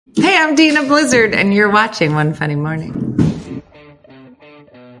Hey, I'm Dina Blizzard, and you're watching One Funny Morning.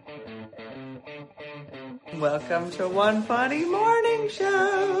 Welcome to One Funny Morning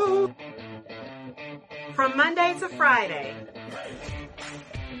Show. From Monday to Friday.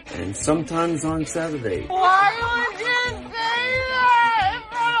 And sometimes on Saturday. Why would you say that in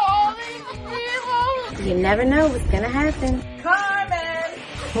front of all these people? You never know what's gonna happen. Carmen.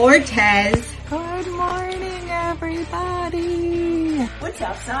 Cortez. Good morning, everybody. What's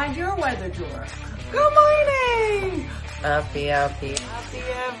outside your weather door? Good morning. Uppie Uppie Uppie,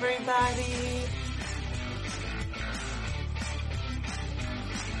 everybody.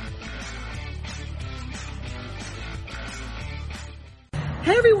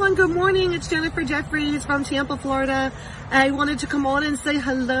 Hey everyone, good morning. It's Jennifer Jeffries from Tampa, Florida. I wanted to come on and say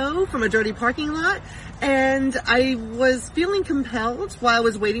hello from a dirty parking lot. And I was feeling compelled while I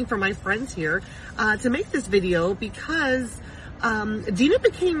was waiting for my friends here to make this video because Dina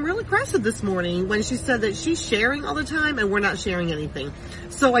became real aggressive this morning when she said that she's sharing all the time and we're not sharing anything.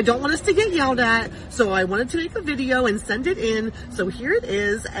 So I don't want us to get yelled at. So I wanted to make a video and send it in. So here it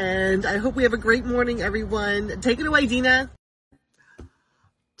is. And I hope we have a great morning, everyone. Take it away, Dina.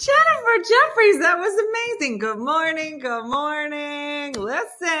 Jennifer Jeffries, that was amazing. Good morning. Good morning.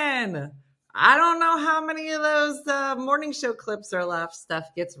 Listen, I don't know how many of those morning show clips are left.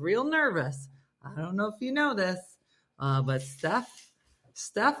 Steph gets real nervous. I don't know if you know this, but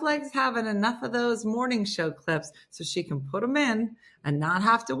Steph likes having enough of those morning show clips so she can put them in and not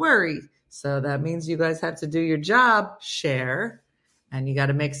have to worry. So that means you guys have to do your job, share. And you got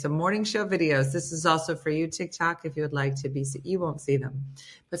to make some morning show videos. This is also for you, TikTok, if you would like to be. You won't see them,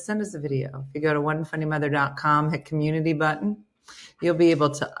 but send us a video. If you go to onefunnymother.com, hit community button, you'll be able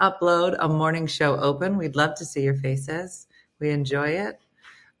to upload a morning show open. We'd love to see your faces. We enjoy it.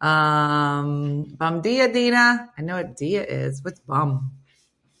 Bum dia, Dina. I know what dia is. What's bum?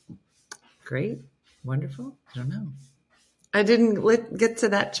 Great. Wonderful. I don't know. I didn't get to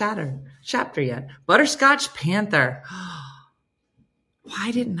that chapter yet. Butterscotch Panther.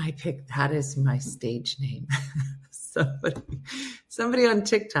 Why didn't I pick that as my stage name? Somebody on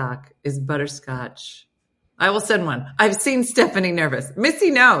TikTok is Butterscotch. I will send one. I've seen Stephanie nervous.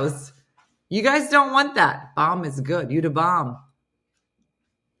 Missy knows. You guys don't want that. Bomb is good. You to bomb.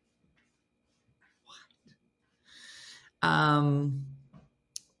 What?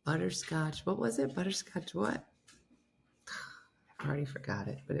 Butterscotch. What was it? Butterscotch what? I already forgot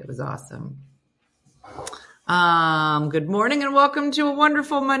it, but it was awesome. Good morning and welcome to a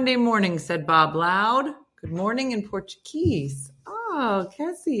wonderful Monday morning, said Bob Loud. Good morning in Portuguese. Oh,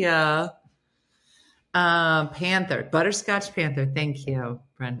 Kezia. Panther, Butterscotch Panther. Thank you,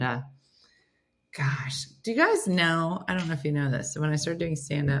 Brenda. Gosh, do you guys know, I don't know if you know this. So when I started doing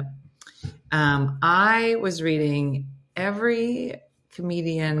stand-up, I was reading every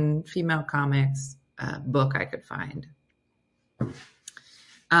comedian, female comics book I could find.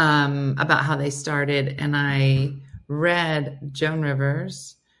 About how they started, and I read Joan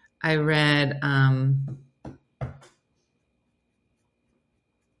Rivers. I read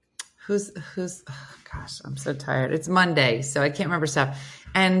who's oh gosh, I'm so tired. It's Monday, so I can't remember stuff.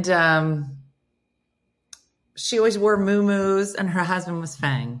 And she always wore muumuus, and her husband was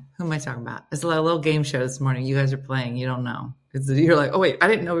Fang. Who am I talking about? It's a little game show this morning. You guys are playing. You don't know. You're like, oh wait, I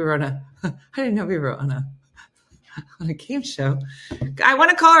didn't know we were on a game show. I want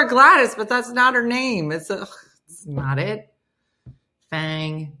to call her Gladys, but that's not her name. It's not it.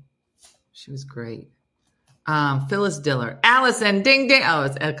 Fang. She was great. Phyllis Diller. Allison. Ding, ding. Oh,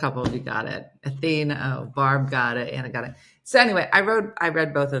 it's a couple of you got it. Athena. Oh, Barb got it. Anna got it. So anyway, I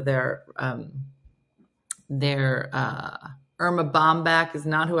read both of their Irma Bombeck is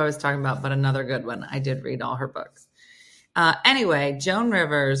not who I was talking about, but another good one. I did read all her books. Anyway, Joan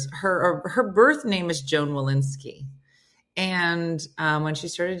Rivers, her birth name is Joan Walensky. And when she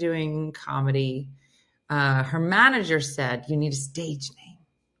started doing comedy, her manager said, you need a stage name.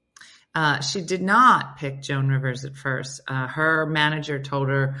 She did not pick Joan Rivers at first. Her manager told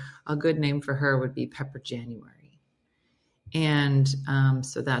her a good name for her would be Pepper January. And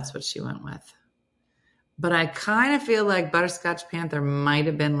so that's what she went with. But I kind of feel like Butterscotch Panther might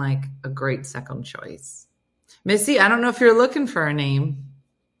have been like a great second choice. Missy, I don't know if you're looking for a name.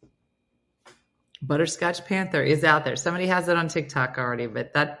 Butterscotch Panther is out there. Somebody has it on TikTok already,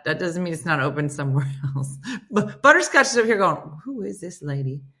 but that doesn't mean it's not open somewhere else. But Butterscotch is up here going, who is this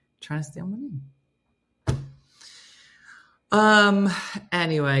lady trying to steal my name?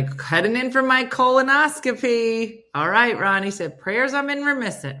 Anyway, heading in for my colonoscopy. All right, Ronnie said, prayers I'm in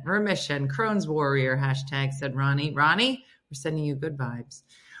remission. Crohn's warrior, hashtag, said Ronnie. Ronnie, we're sending you good vibes.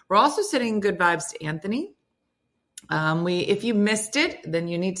 We're also sending good vibes to Anthony. If you missed it, then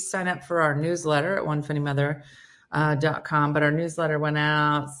you need to sign up for our newsletter at onefunnymother.com. But our newsletter went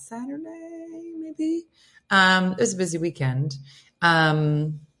out Saturday, maybe. It was a busy weekend.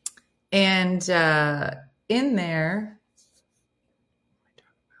 In there,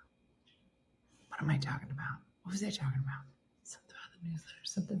 what am I talking about? What was I talking about? Something about the newsletter.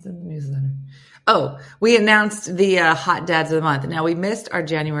 Something's in the newsletter. Oh, we announced the Hot Dads of the Month. Now, we missed our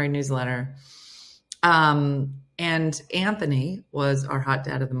January newsletter. And Anthony was our Hot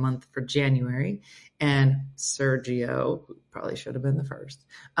Dad of the Month for January. And Sergio, who probably should have been the first,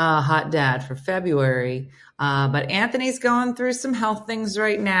 Hot Dad for February. But Anthony's going through some health things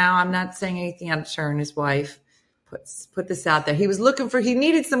right now. I'm not saying anything out of turn. His wife put this out there. He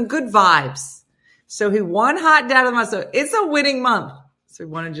needed some good vibes. So he won Hot Dad of the Month. So it's a winning month. So we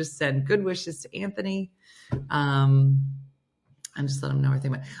want to just send good wishes to Anthony. And just let him know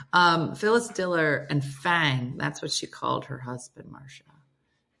everything. Phyllis Diller and Fang, that's what she called her husband, Marcia.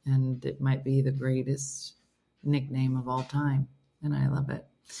 And it might be the greatest nickname of all time. And I love it.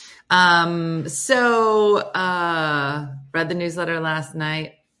 Read the newsletter last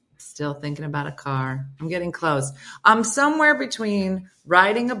night. Still thinking about a car. I'm getting close. I'm somewhere between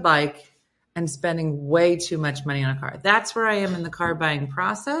riding a bike and spending way too much money on a car. That's where I am in the car buying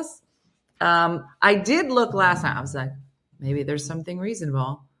process. I did look last night. I was like, maybe there's something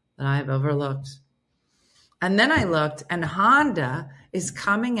reasonable that I've overlooked. And then I looked, and Honda is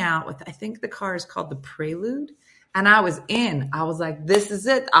coming out with, I think the car is called the Prelude. And I was in. I was like, this is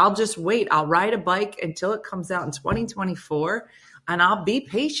it. I'll just wait. I'll ride a bike until it comes out in 2024, and I'll be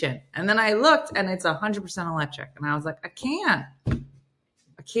patient. And then I looked, and it's 100% electric. And I was like, I can't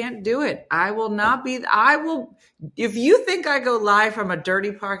do it. If you think I go live from a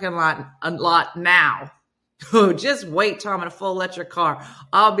dirty parking lot now, just wait till I'm in a full electric car.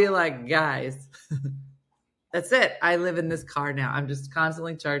 I'll be like, guys, that's it. I live in this car now. I'm just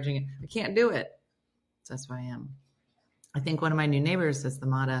constantly charging it. I can't do it. So that's why I am. I think one of my new neighbors is the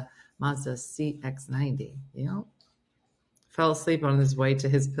Mazda CX-90. Fell asleep on his way to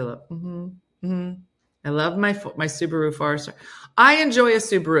his pillow. I love my Subaru Forester. I enjoy a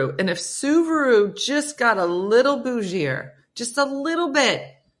Subaru. And if Subaru just got a little bougier, just a little bit,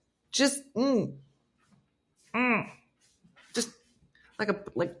 just like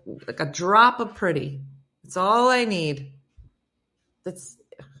a drop of pretty. It's all I need.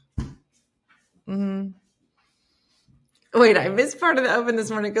 Wait, I missed part of the open this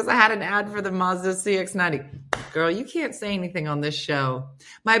morning because I had an ad for the Mazda CX-90. Girl, you can't say anything on this show.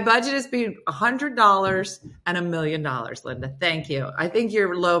 My budget is between $100 and $1 million, Linda. Thank you. I think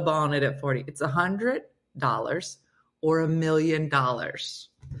you're lowballing it at 40. It's $100 or $1 million.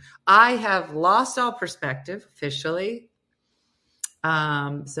 I have lost all perspective officially.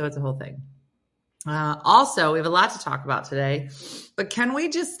 So it's a whole thing. Also, we have a lot to talk about today, but can we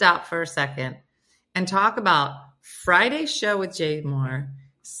just stop for a second and talk about Friday's show with Jay Moore,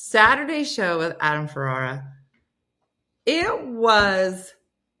 Saturday's show with Adam Ferrara? It was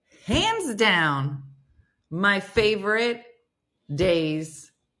hands down my favorite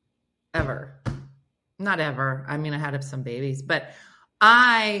days ever. Not ever. I mean, I had some babies, but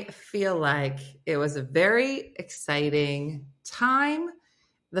I feel like it was a very exciting time.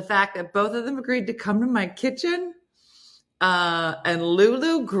 The fact that both of them agreed to come to my kitchen, and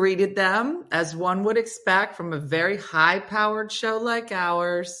Lulu greeted them as one would expect from a very high-powered show like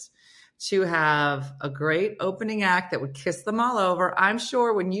ours, to have a great opening act that would kiss them all over. I'm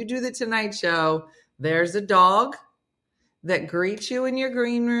sure when you do the Tonight Show, there's a dog that greets you in your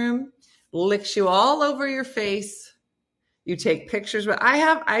green room, licks you all over your face. You take pictures. But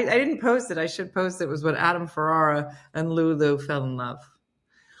I didn't post it. I should post it. It was when Adam Ferrara and Lulu fell in love.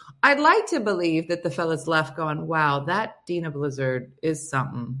 I'd like to believe that the fellas left going, wow, that Dina Blizzard is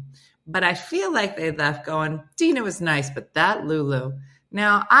something. But I feel like they left going, Dina was nice, but that Lulu.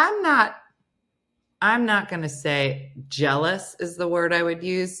 Now, I'm not going to say jealous is the word I would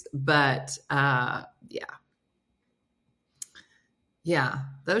use, but yeah,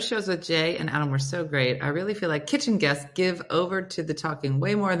 those shows with Jay and Adam were so great. I really feel like kitchen guests give over to the talking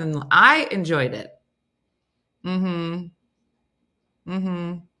way more than I enjoyed it.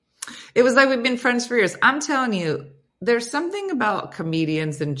 It was like we've been friends for years. I'm telling you, there's something about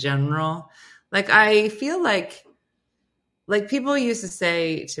comedians in general. Like, I feel like people used to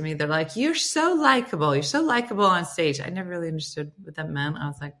say to me, they're like, you're so likable. You're so likable on stage. I never really understood what that meant. I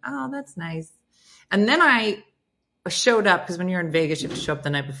was like, oh, that's nice. And then I showed up, because when you're in Vegas, you have to show up the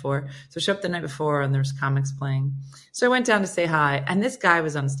night before. So I showed up the night before, and there's comics playing. So I went down to say hi, and this guy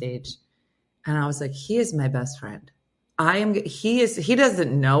was on stage. And I was like, he is my best friend. He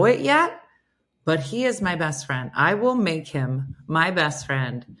doesn't know it yet, but he is my best friend. I will make him my best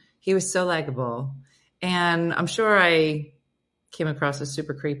friend. He was so likable. And I'm sure I came across as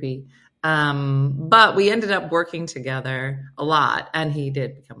super creepy. But we ended up working together a lot, and he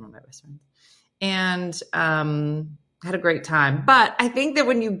did become one of my best friends. And had a great time. But I think that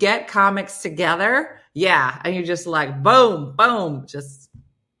when you get comics together, and you just like boom, boom, just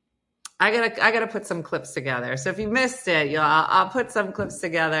I gotta put some clips together. So if you missed it, I'll put some clips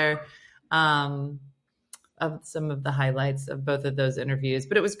together of some of the highlights of both of those interviews.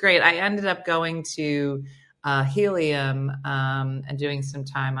 But it was great. I ended up going to Helium and doing some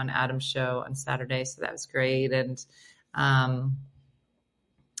time on Adam's show on Saturday, so that was great. And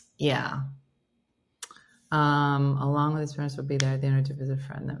along with his parents will be there. They wanted to visit a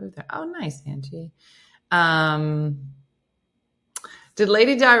friend that moved there. Oh, nice, Angie. Did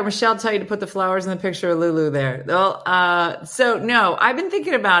Lady Di or Michelle tell you to put the flowers in the picture of Lulu there? Well, so no, I've been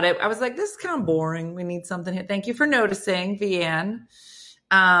thinking about it. I was like, this is kind of boring. We need something here. Thank you for noticing, Vianne.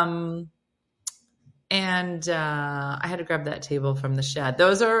 And I had to grab that table from the shed.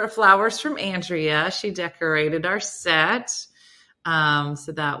 Those are flowers from Andrea. She decorated our set.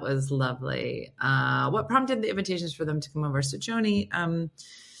 So that was lovely. What prompted the invitations for them to come over? So Joni,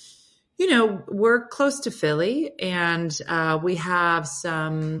 we're close to Philly, and we have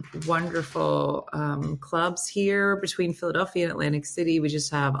some wonderful clubs here between Philadelphia and Atlantic City. We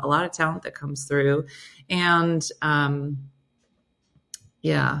just have a lot of talent that comes through. And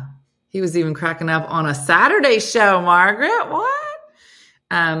he was even cracking up on a Saturday show, Margaret. What?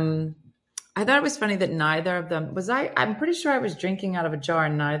 I thought it was funny that neither of them I'm pretty sure I was drinking out of a jar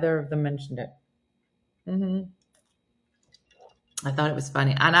and neither of them mentioned it. Mm-hmm. I thought it was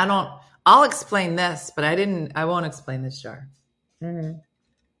funny. And I'll explain this, but I won't explain this jar. Mm-hmm.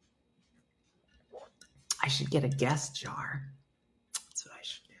 I should get a guest jar. That's what I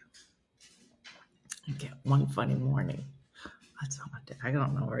should do. And get one funny morning. That's all I did. I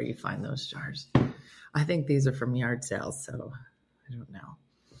don't know where you find those jars. I think these are from yard sales, so I don't know.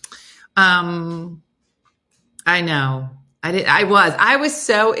 I know. I was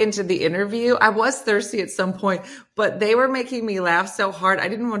so into the interview. I was thirsty at some point, but they were making me laugh so hard. I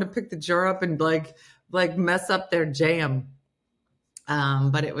didn't want to pick the jar up and like mess up their jam.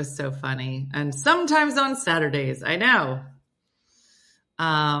 But it was so funny. And sometimes on Saturdays, I know.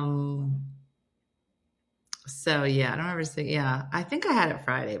 So yeah, I don't ever say, I think I had it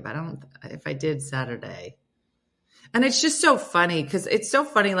Friday, but I don't, if I did Saturday. And it's just so funny because it's so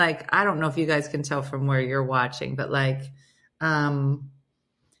funny. Like, I don't know if you guys can tell from where you're watching, but like, in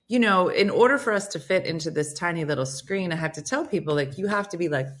order for us to fit into this tiny little screen, I have to tell people like, you have to be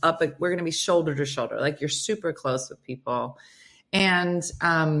like up, we're going to be shoulder to shoulder. Like you're super close with people. And,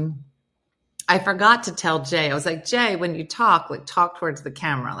 I forgot to tell Jay, I was like, Jay, when you talk, like talk towards the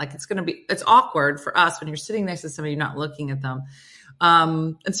camera. Like it's awkward for us when you're sitting next to somebody, you're not looking at them.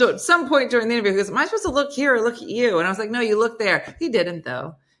 And so at some point during the interview, he goes, am I supposed to look here or look at you? And I was like, no, you look there. He didn't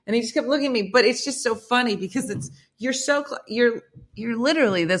though. And he just kept looking at me, but it's just so funny because you're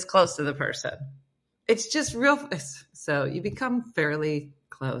literally this close to the person. It's just real. So you become fairly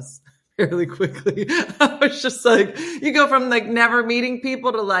close fairly quickly. I was just like, you go from like never meeting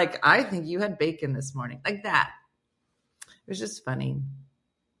people to like, I think you had bacon this morning, like that. It was just funny.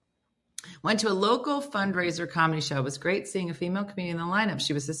 Went to a local fundraiser comedy show. It was great seeing a female comedian in the lineup.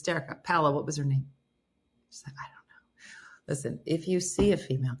 She was hysterical. Paula, what was her name? She's like, I don't know. Listen, if you see a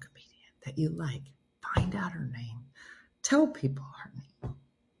female comedian that you like, find out her name. Tell people her name.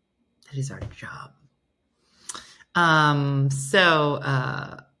 That is our job.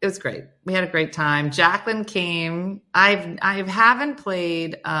 It was great. We had a great time. Jacqueline came. I haven't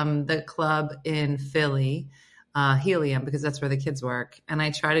played the club in Philly, Helium, because that's where the kids work. And I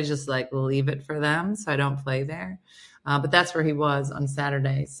try to just like leave it for them so I don't play there. But that's where he was on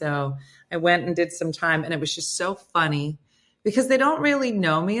Saturday. So I went and did some time, and it was just so funny because they don't really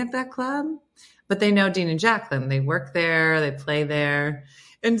know me at that club, but they know Dean and Jacqueline. They work there, they play there.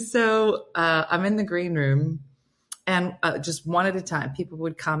 And so I'm in the green room. And just one at a time, people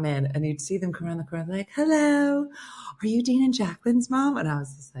would come in and you'd see them come around the corner like, hello, are you Dean and Jacqueline's mom? And I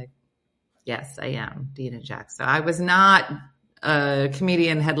was just like, yes, I am Dean and Jack. So I was not a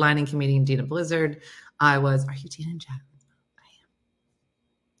comedian, headlining comedian, Dean of Blizzard. I was, are you Dean and Jacqueline's mom? I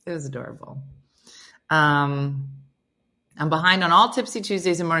am. It was adorable. I'm behind on all Tipsy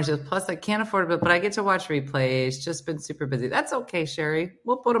Tuesdays and morning shows. Plus, I can't afford it, but I get to watch replays. Just been super busy. That's okay, Sherry.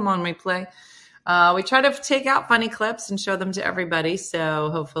 We'll put them on replay. We try to take out funny clips and show them to everybody.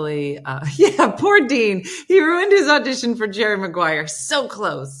 So hopefully, poor Dean. He ruined his audition for Jerry Maguire. So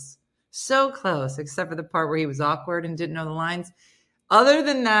close, except for the part where he was awkward and didn't know the lines. Other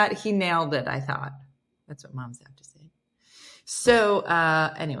than that, he nailed it, I thought. That's what moms have to say. So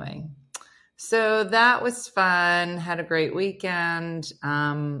anyway, so that was fun. Had a great weekend.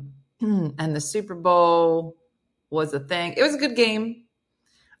 And the Super Bowl was a thing. It was a good game.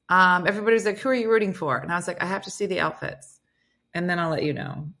 Everybody was like, who are you rooting for? And I was like, I have to see the outfits. And then I'll let you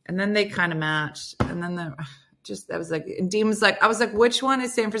know. And then they kind of matched. And then that was like, and Dean was like, I was like, which one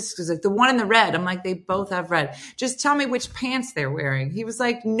is San Francisco? He was like, the one in the red. I'm like, they both have red. Just tell me which pants they're wearing. He was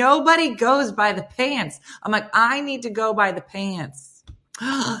like, nobody goes by the pants. I'm like, I need to go by the pants.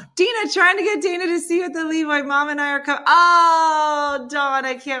 Dina, trying to get Dana to see you at the Levi. Mom and I are coming. Oh, Dawn,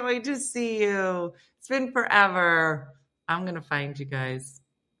 I can't wait to see you. It's been forever. I'm going to find you guys.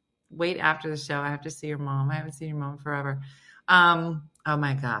 Wait after the show. I have to see your mom. I haven't seen your mom forever. Oh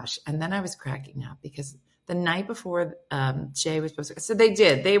my gosh. And then I was cracking up because the night before Jay was supposed to, so they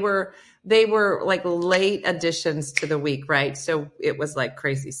did. They were like late additions to the week, right? So it was like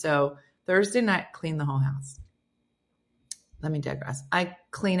crazy. So Thursday night, clean the whole house. Let me digress. I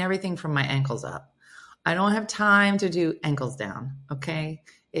clean everything from my ankles up. I don't have time to do ankles down. Okay.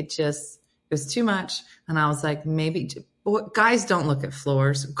 It was too much. And I was like, maybe guys don't look at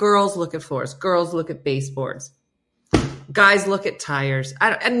floors. Girls look at floors. Girls look at baseboards. Guys look at tires.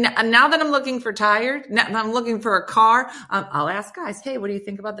 And now that I'm looking for tires, now I'm looking for a car, I'll ask guys, hey, what do you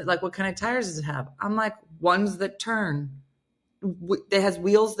think about that? Like, what kind of tires does it have? I'm like, ones that turn. It has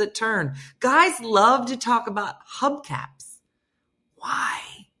wheels that turn. Guys love to talk about hubcaps. Why?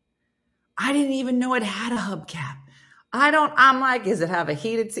 I didn't even know it had a hubcap. I'm like, does it have a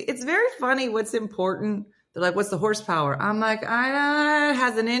heated seat? It's very funny what's important. They're like, what's the horsepower? I'm like, it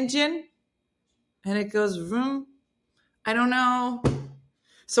has an engine and it goes vroom. I don't know.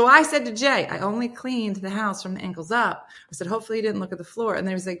 So I said to Jay, I only cleaned the house from the ankles up. I said, hopefully you didn't look at the floor. And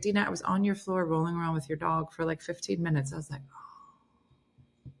they was like, Dina, I was on your floor rolling around with your dog for like 15 minutes. I was like,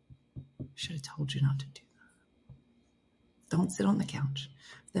 oh, should have told you not to do that. Don't sit on the couch.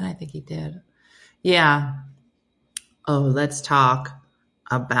 Then I think he did. Yeah. Oh, let's talk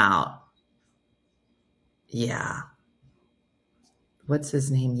about, yeah. What's his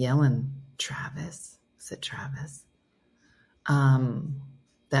name? Yelling. Travis. Is it Travis?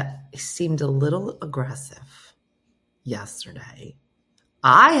 That seemed a little aggressive yesterday.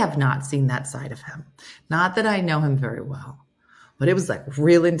 I have not seen that side of him. Not that I know him very well, but it was like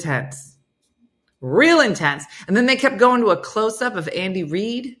real intense. Real intense. And then they kept going to a close-up of Andy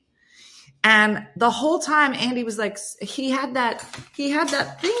Reid. And the whole time Andy was like, he had that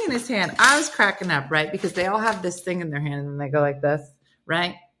thing in his hand. I was cracking up, right? Because they all have this thing in their hand and then they go like this,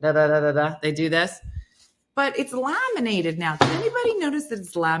 right? Da, da, da, da, da. They do this. But it's laminated now. Did anybody notice that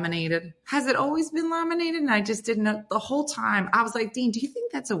it's laminated? Has it always been laminated? And I just didn't know the whole time. I was like, Dean, do you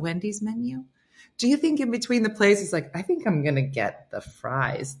think that's a Wendy's menu? Do you think in between the places, like, I think I'm going to get the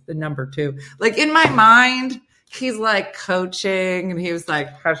fries, the number 2. Like in my mind, he's like coaching and he was like,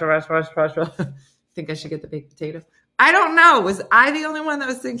 think I should get the baked potato. I don't know. Was I the only one that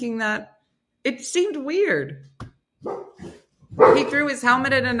was thinking that? It seemed weird. He threw his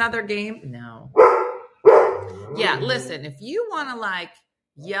helmet at another game. No. Yeah, listen, if you want to like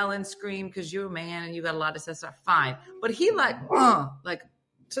yell and scream because you're a man and you got a lot of stuff, fine. But he like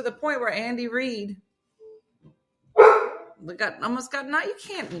to the point where Andy Reid almost got knocked. You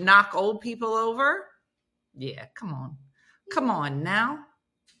can't knock old people over. Yeah, come on now.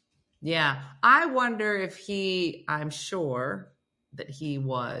 Yeah, I wonder if I'm sure that he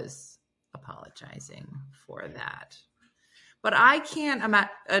was apologizing for that. But I can't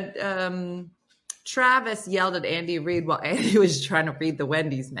imagine. Travis yelled at Andy Reid while Andy was trying to read the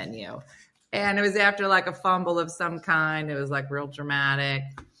Wendy's menu. And it was after like a fumble of some kind. It was like real dramatic.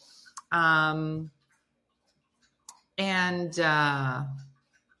 And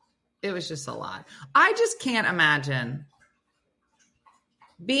it was just a lot. I just can't imagine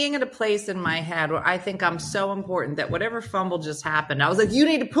being at a place in my head where I think I'm so important that whatever fumble just happened, I was like, you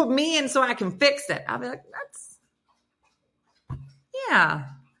need to put me in so I can fix it. I'll be like, yeah,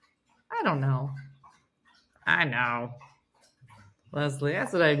 I don't know. I know. Leslie,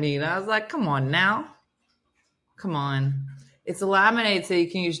 that's what I mean. I was like, come on now. Come on. It's laminated so you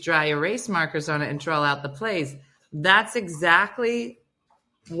can use dry erase markers on it and draw out the plays. That's exactly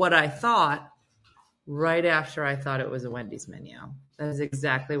what I thought right after I thought it was a Wendy's menu. That is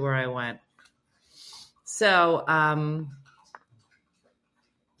exactly where I went. So,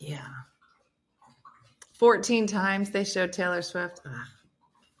 yeah. 14 times they showed Taylor Swift. Ugh.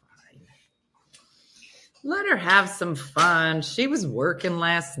 Let her have some fun. She was working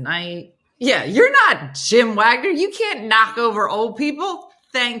last night. Yeah, you're not Jim Wagner. You can't knock over old people.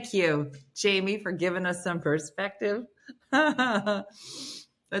 Thank you, Jamie, for giving us some perspective.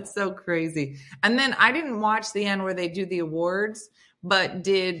 That's so crazy. And then I didn't watch the end where they do the awards, but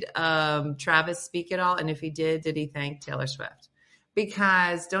did Travis speak at all? And if he did he thank Taylor Swift?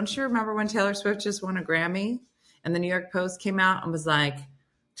 Because don't you remember when Taylor Swift just won a Grammy and the New York Post came out and was like,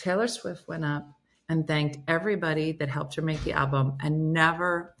 Taylor Swift went up and thanked everybody that helped her make the album and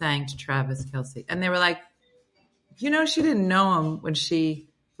never thanked Travis Kelce. And they were like, she didn't know him when she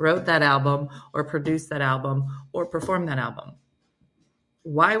wrote that album or produced that album or performed that album.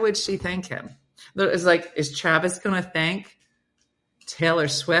 Why would she thank him? It's like, is Travis going to thank Taylor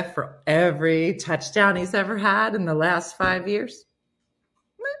Swift for every touchdown he's ever had in the last 5 years?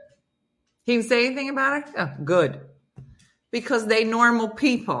 He didn't say anything about it? Oh, good. Because they normal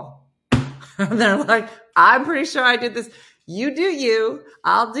people. They're like, I'm pretty sure I did this. You do you.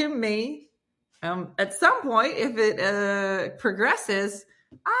 I'll do me. At some point, if it progresses,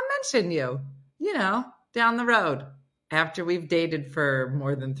 I'll mention you, down the road after we've dated for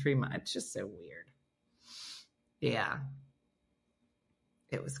more than 3 months. It's just so weird. Yeah.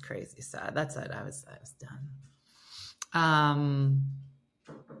 It was crazy sad. That's it. I was done.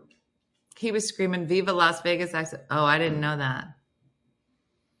 He was screaming, Viva Las Vegas. I said, oh, I didn't know that.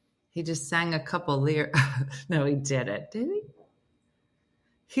 He just sang a couple lyrics. No, he didn't. Did he?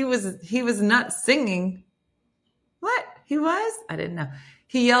 He was not singing. What? He was? I didn't know.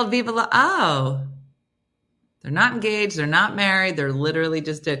 He yelled Viva La. Oh. They're not engaged. They're not married. They're literally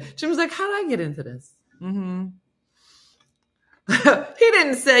just dead. Jim was like, how did I get into this? Mm-hmm. He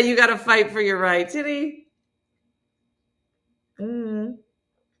didn't say you got to fight for your rights, did he? Mm.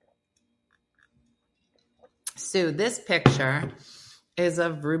 So this picture is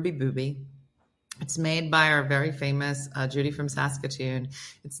of Ruby Booby. It's made by our very famous Judy from Saskatoon.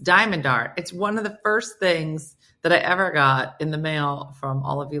 It's diamond art. It's one of the first things that I ever got in the mail from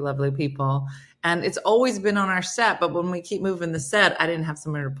all of you lovely people. And it's always been on our set, but when we keep moving the set, I didn't have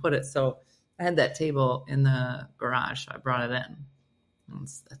somewhere to put it. So I had that table in the garage. So I brought it in.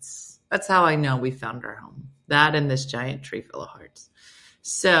 That's how I know we found our home. That and this giant tree full of hearts.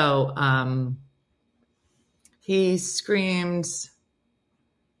 So he screamed,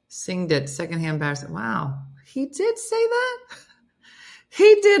 singed it, secondhand embarrassment. Wow. He did say that?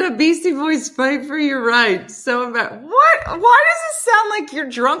 He did a Beastie Boys fight for your rights. So embarrassed. What? Why does it sound like your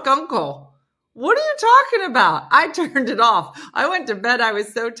drunk uncle? What are you talking about? I turned it off. I went to bed. I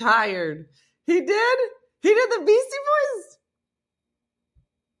was so tired. He did? He did the Beastie Boys?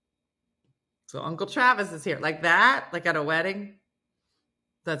 So Uncle Travis is here. Like that? Like at a wedding?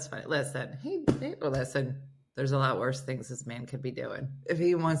 That's funny. Listen. Listen. There's a lot worse things this man could be doing. If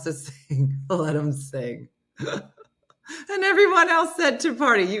he wants to sing, let him sing. And everyone else said to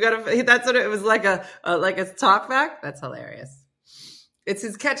party. That's what it was, like a talk back. That's hilarious. It's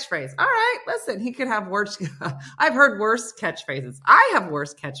his catchphrase. All right, listen, he could have worse. I've heard worse catchphrases. I have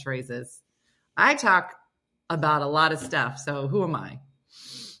worse catchphrases. I talk about a lot of stuff. So who am I?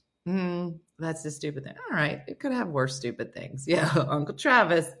 That's the stupid thing. All right. It could have worse stupid things. Yeah. Uncle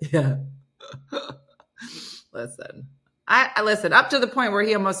Travis. Yeah. Listen, I listen up to the point where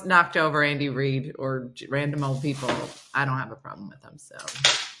he almost knocked over Andy Reid or random old people. I don't have a problem with him. So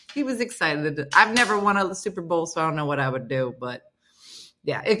he was excited. I've never won a Super Bowl, so I don't know what I would do, but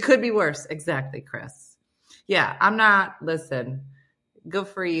yeah, it could be worse. Exactly, Chris. Yeah, I'm not, listen, good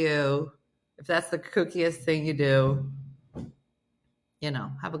for you. If that's the kookiest thing you do,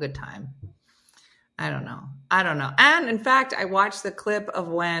 have a good time. I don't know. And in fact, I watched the clip of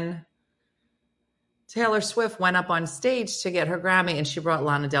when Taylor Swift went up on stage to get her Grammy and she brought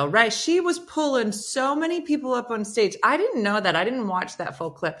Lana Del Rey. She was pulling so many people up on stage. I didn't know that. I didn't watch that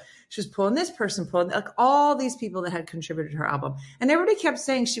full clip. She was pulling this person, like all these people that had contributed to her album. And everybody kept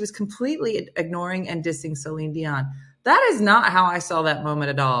saying she was completely ignoring and dissing Celine Dion. That is not how I saw that moment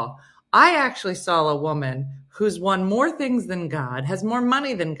at all. I actually saw a woman who's won more things than God, has more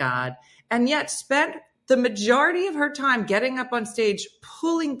money than God, and yet spent the majority of her time getting up on stage,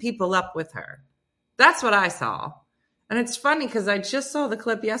 pulling people up with her. That's what I saw. And it's funny because I just saw the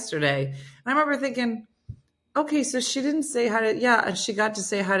clip yesterday. And I remember thinking, okay, so she didn't say hi to, and she got to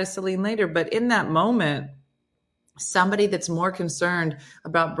say hi to Celine later. But in that moment, somebody that's more concerned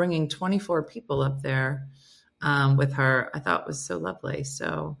about bringing 24 people up there with her, I thought was so lovely.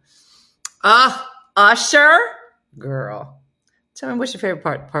 So, Usher, girl. Tell me, what's your favorite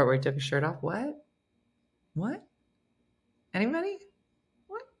part where he took his shirt off? What? Anybody?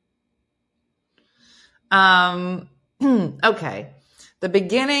 Okay. The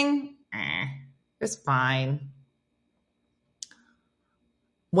beginning is fine.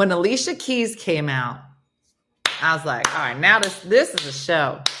 When Alicia Keys came out, I was like, all right, now this is a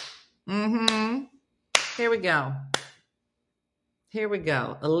show. Here we go. Here we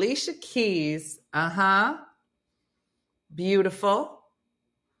go. Alicia Keys. Beautiful.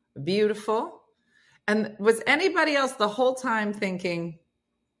 Beautiful. And was anybody else the whole time thinking,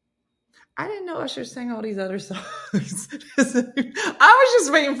 I didn't know Usher sang all these other songs. I was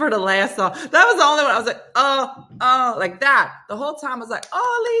just waiting for the last song. That was the only one. I was like, oh, like that. The whole time I was like,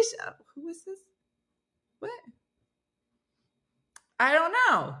 oh, Alicia. Who is this? What? I don't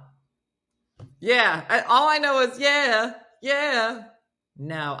know. Yeah. All I know is, yeah.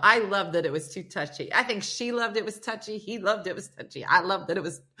 No, I loved that it was too touchy. I think she loved it was touchy. He loved it was touchy. I loved that it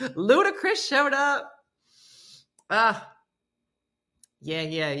was Ludacris showed up.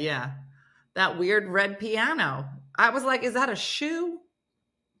 Yeah. That weird red piano. I was like, is that a shoe?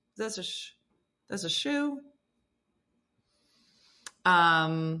 That's a shoe.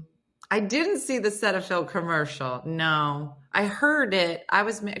 I didn't see the Cetaphil commercial. No, I heard it. I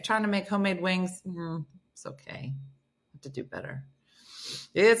was trying to make homemade wings. It's okay. I have to do better.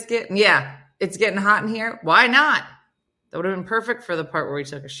 It's getting hot in here. Why not? That would have been perfect for the part where he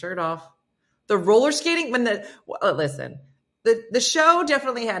took his shirt off. The roller skating, listen, the show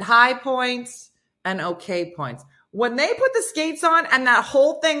definitely had high points and okay points. When they put the skates on and that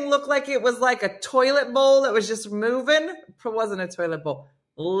whole thing looked like it was like a toilet bowl that was just moving, it wasn't a toilet bowl.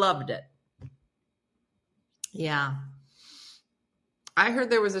 Loved it. Yeah. I heard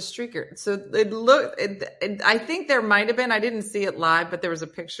there was a streaker. So it looked, I think there might have been, I didn't see it live, but there was a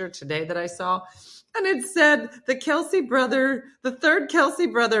picture today that I saw. And it said the third Kelsey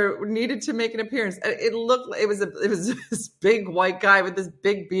brother needed to make an appearance. It was this big white guy with this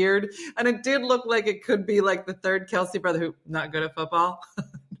big beard. And it did look like it could be like the third Kelsey brother who not good at football.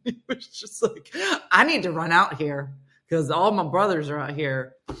 He was just like, I need to run out here because all my brothers are out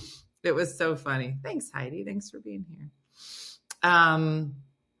here. It was so funny. Thanks, Heidi. Thanks for being here.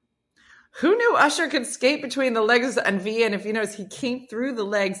 Who knew Usher could skate between the legs and V? And if you notice, he came through the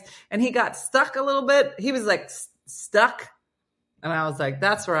legs and he got stuck a little bit. He was like stuck. And I was like,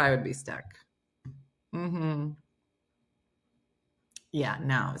 that's where I would be stuck. Yeah,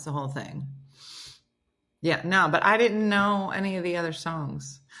 no, it's the whole thing. Yeah, no, but I didn't know any of the other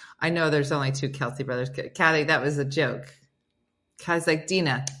songs. I know there's only two Kelsey brothers. Kathy, that was a joke. Kathy's like,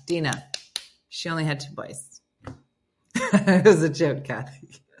 Dina. She only had two boys. It was a joke, Kathy.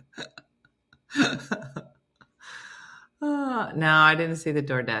 No, I didn't see the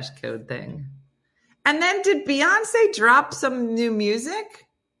DoorDash code thing. And then did Beyonce drop some new music?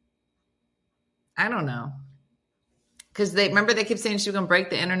 I don't know. Because they kept saying she was going to break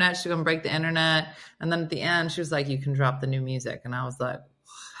the internet. And then at the end, she was like, you can drop the new music. And I was like, what?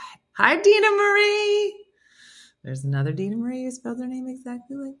 Hi, Dina Marie. There's another Dina Marie who spells her name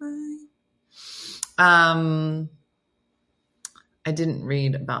exactly like mine. I didn't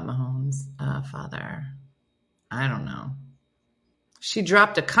read about Mahomes' father. I don't know. She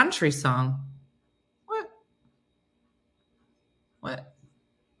dropped a country song. What?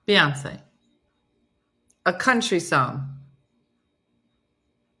 Beyonce. A country song.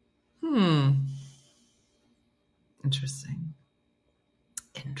 Interesting.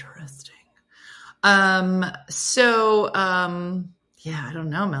 Yeah, I don't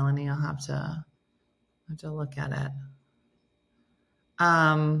know, Melanie. I'll have to look at it.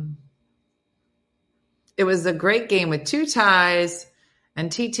 It was a great game with two ties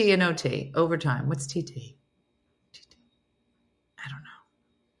and TT and OT overtime. What's TT? I don't know.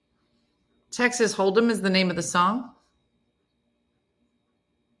 Texas Hold'em is the name of the song.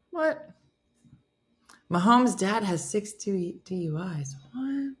 What? Mahomes' dad has 6 DUIs.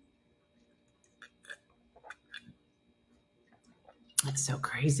 What? That's so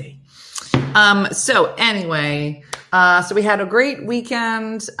crazy. So anyway, so we had a great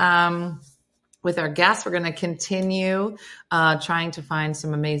weekend with our guests. We're going to continue trying to find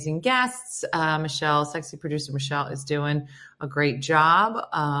some amazing guests. Michelle, sexy producer Michelle, is doing a great job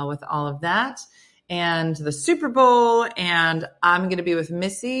with all of that. And the Super Bowl, and I'm going to be with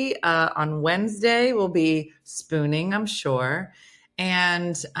Missy on Wednesday. We'll be spooning, I'm sure.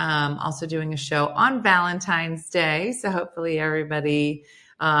 And also doing a show on Valentine's Day. So hopefully everybody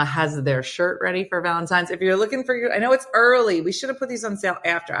has their shirt ready for Valentine's. If you're looking for I know it's early. We should have put these on sale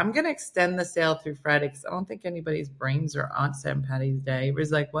after. I'm going to extend the sale through Friday because I don't think anybody's brains are on St. Patty's Day.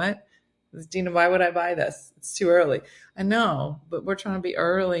 Everybody's like, what? Dina, why would I buy this? It's too early. I know, but we're trying to be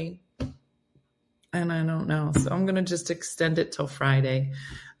early. And I don't know. So I'm going to just extend it till Friday.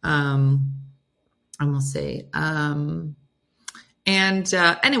 And we'll see.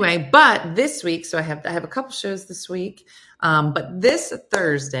 Anyway, but this week, so I have a couple shows this week. But this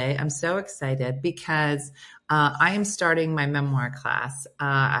Thursday, I'm so excited because I am starting my memoir class.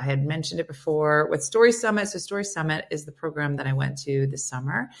 I had mentioned it before with Story Summit. So Story Summit is the program that I went to this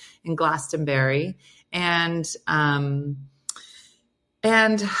summer in Glastonbury. And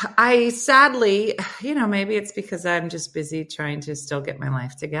I sadly, maybe it's because I'm just busy trying to still get my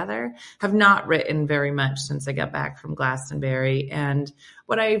life together, have not written very much since I got back from Glastonbury. And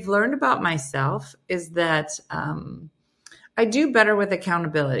what I've learned about myself is that I do better with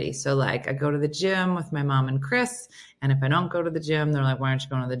accountability. So like I go to the gym with my mom and Chris, and if I don't go to the gym, they're like, why aren't you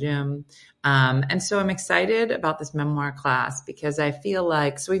going to the gym? And so I'm excited about this memoir class because I feel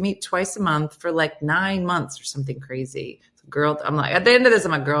like, so we meet twice a month for like 9 months or something crazy. Girl, I'm like, at the end of this,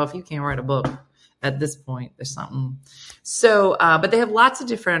 I'm like, girl, if you can't write a book at this point, there's something. So, but they have lots of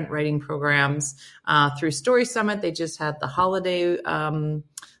different writing programs through Story Summit. They just had the holiday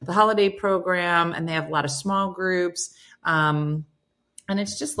program, and they have a lot of small groups. And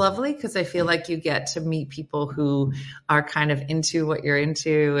it's just lovely because I feel like you get to meet people who are kind of into what you're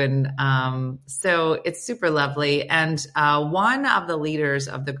into. And so it's super lovely. And one of the leaders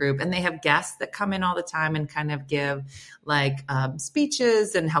of the group, and they have guests that come in all the time and kind of give like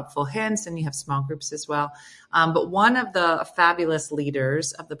speeches and helpful hints, and you have small groups as well. But one of the fabulous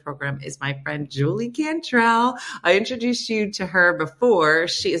leaders of the program is my friend Julie Cantrell. I introduced you to her before.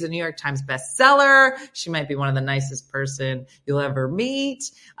 She is a New York Times bestseller. She might be one of the nicest person you'll ever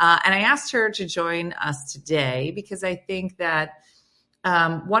meet. And I asked her to join us today because I think that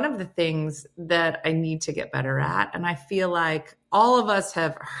one of the things that I need to get better at, and I feel like all of us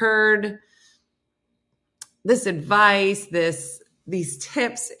have heard this advice, these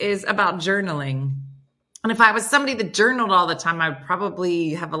tips, is about journaling. And if I was somebody that journaled all the time, I would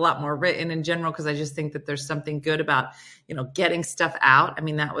probably have a lot more written in general, because I just think that there's something good about, getting stuff out. I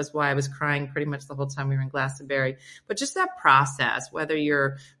mean, that was why I was crying pretty much the whole time we were in Glastonbury. But just that process, whether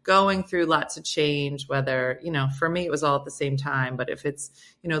you're going through lots of change, whether, for me, it was all at the same time. But if it's,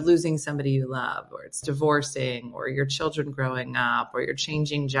 losing somebody you love, or it's divorcing, or your children growing up, or you're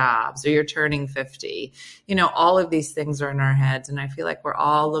changing jobs, or you're turning 50, all of these things are in our heads. And I feel like we're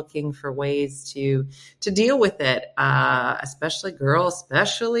all looking for ways to deal with it, especially girls,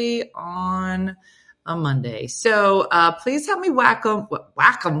 especially on a Monday. So please help me whack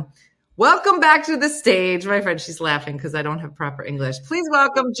 'em. Welcome back to the stage. My friend, she's laughing because I don't have proper English. Please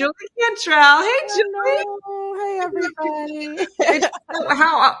welcome Julie Cantrell. Hey, Julie. Hello. Hey, everybody.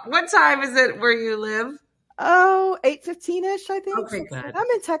 What time is it where you live? Oh, 8:15-ish, I think. Okay, good. I'm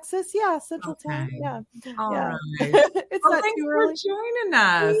in Texas. Yeah, Central Time. Yeah. All yeah. right. It's not thanks too for early. joining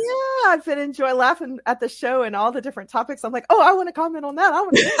us. Yeah, I've been enjoying laughing at the show and all the different topics. I'm like, I want to comment on that.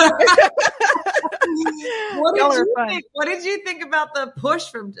 What did you think about the push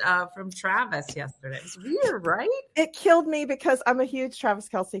from Travis yesterday? It was weird, right? It killed me because I'm a huge Travis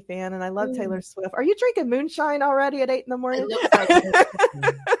Kelce fan and I love Taylor Swift. Are you drinking moonshine already at 8 a.m? It looks like it.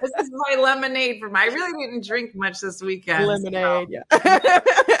 This is my lemonade for I really didn't drink much this weekend. Lemonade, yeah.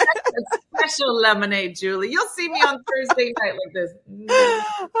 Special lemonade, Julie. You'll see me on Thursday night like this.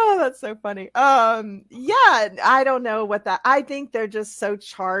 Oh, that's so funny. Yeah, I don't know what that. I think they're just so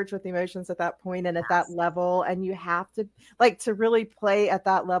charged with emotions at that point and at that level, and you have to to really play at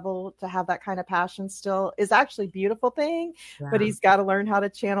that level to have that kind of passion still is actually a beautiful thing. Yeah. But he's got to learn how to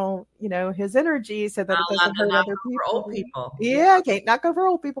channel, his energy so that it doesn't hurt other people. For old people. Yeah, can't knock over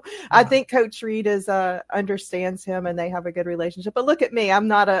old people. Yeah. I think Coach Reed understands him and they have a good relationship. But look at me, I'm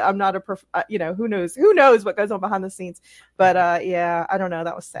not a who knows what goes on behind the scenes. But yeah, I don't know.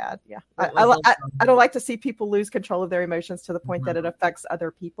 That was sad. Yeah, I don't like to see people lose control of their emotions to the point that it affects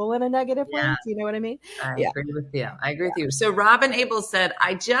other people in a negative way. Do you know what I mean? I agree with you. I agree with you. So Robin Abel said,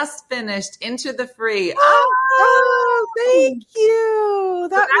 I just finished Into the Free. Oh, thank you.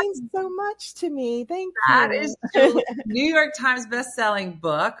 That means so much to me. Thank you. That is Julie's New York Times bestselling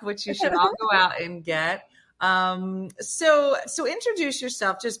book, which you should all go out and get. So introduce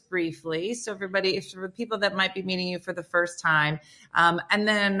yourself just briefly. So everybody, for people that might be meeting you for the first time, and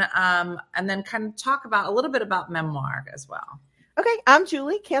then kind of talk about a little bit about memoir as well. Okay, I'm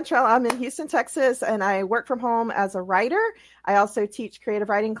Julie Cantrell. I'm in Houston, Texas, and I work from home as a writer. I also teach creative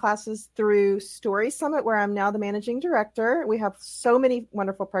writing classes through Story Summit, where I'm now the managing director. We have so many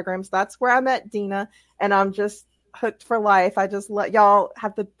wonderful programs. That's where I met Dina, and I'm just hooked for life. I just let y'all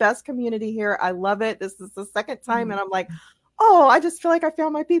have the best community here. I love it. This is the second time, and I'm like, I just feel like I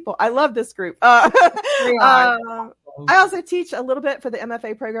found my people. I love this group. I also teach a little bit for the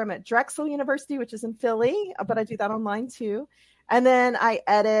MFA program at Drexel University, which is in Philly, but I do that online too. And then I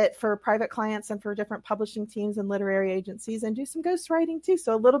edit for private clients and for different publishing teams and literary agencies and do some ghostwriting too.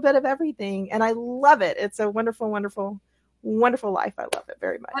 So a little bit of everything. And I love it. It's a wonderful, wonderful wonderful life. I love it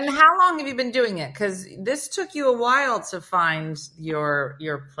very much. And how long have you been doing it? Because this took you a while to find your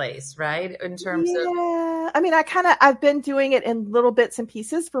place, right? In terms of I mean, I've been doing it in little bits and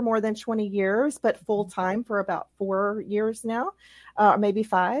pieces for more than 20 years, but full time for about 4 years now, maybe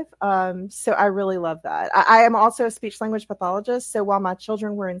 5. So I really love that. I am also a speech language pathologist. So while my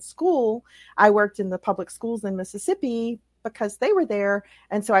children were in school, I worked in the public schools in Mississippi because they were there.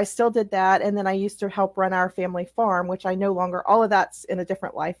 And so I still did that. And then I used to help run our family farm, which I no longer, all of that's in a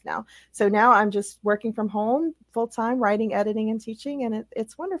different life now. So now I'm just working from home full time, writing, editing, and teaching. And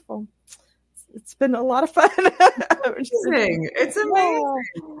it's wonderful. It's been a lot of fun. It's amazing.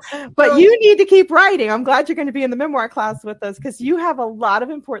 Yeah. But you need to keep writing. I'm glad you're going to be in the memoir class with us because you have a lot of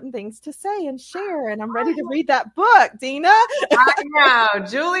important things to say and share. And I'm ready to read that book, Dina. I know.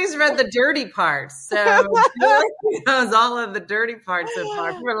 Julie's read the dirty parts. So Julie knows all of the dirty parts so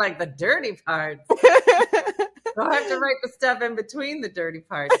far. We're like, the dirty parts. So I have to write the stuff in between the dirty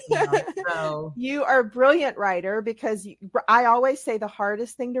parts now. So. You are a brilliant writer because I always say the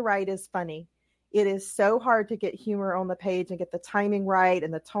hardest thing to write is funny. It is so hard to get humor on the page and get the timing right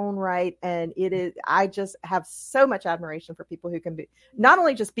and the tone right. And I just have so much admiration for people who can be not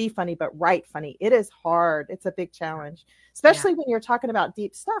only just be funny, but write funny. It is hard. It's a big challenge, especially when you're talking about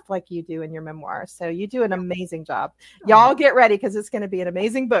deep stuff like you do in your memoir. So you do an amazing job. Y'all get ready because it's going to be an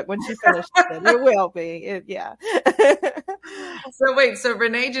amazing book when she finishes it. It will be. So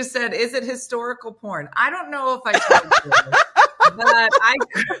Renee just said, is it historical porn? I don't know if I told you. But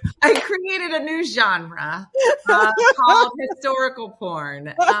I created a new genre called historical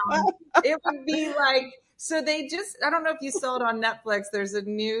porn. It would be like, so they just, I don't know if you saw it on Netflix. There's a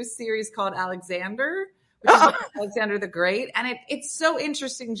new series called Alexander, which is Alexander the Great. And it's so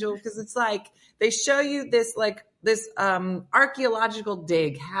interesting, Jewel, because it's like they show you this archaeological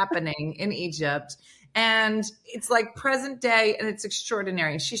dig happening in Egypt. And it's like present day and it's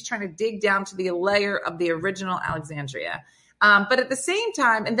extraordinary. And she's trying to dig down to the layer of the original Alexandria. But at the same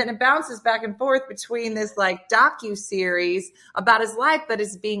time, and then it bounces back and forth between this like docu-series about his life that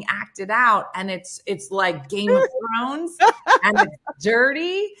is being acted out. And it's like Game of Thrones and it's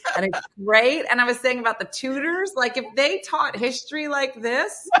dirty and it's great. And I was saying about the tutors, like if they taught history like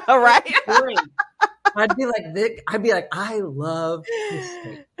this, all right. Great. I'd be like, I love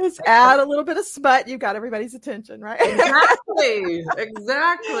history. Just add a little bit of smut. You got everybody's attention, right? Exactly.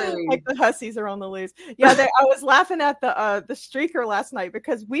 Like the hussies are on the loose. Yeah, I was laughing at the streaker last night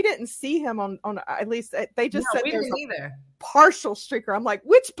because we didn't see him on at least they just said we there's didn't a either. partial streaker. I'm like,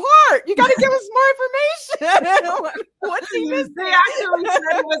 which part? You got to give us more information. Like, what's he missing? They actually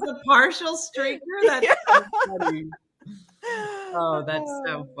said it was a partial streaker. That's so funny. Oh, that's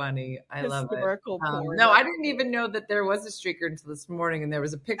so funny. I love it. No, I didn't even know that there was a streaker until this morning and there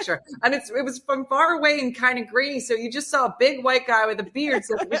was a picture. And it was from far away and kind of grainy. So you just saw a big white guy with a beard.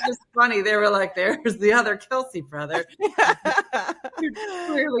 So it was just funny. They were like, there's the other Kelsey brother. Who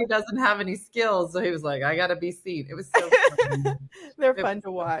clearly doesn't have any skills. So he was like, I got to be seen. It was so funny. They're fun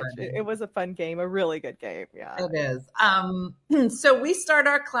to watch. It was a fun game, a really good game. Yeah, it is. So we start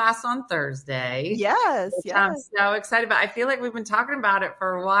our class on Thursday. Yes. I'm so excited about. I feel like we've been talking about it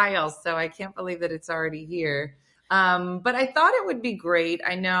for a while, so I can't believe that it's already here. But I thought it would be great.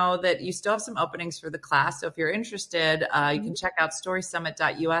 I know that you still have some openings for the class. So if you're interested, you can check out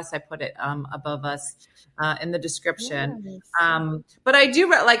storysummit.us. I put it above us in the description. Yes. But I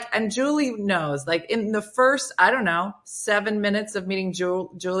do and Julie knows, like in the first, 7 minutes of meeting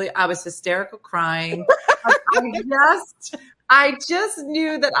Julie, I was hysterical crying. I just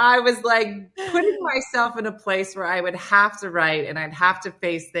knew that I was like putting myself in a place where I would have to write and I'd have to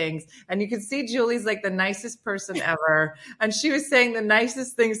face things. And you can see Julie's like the nicest person ever. And she was saying the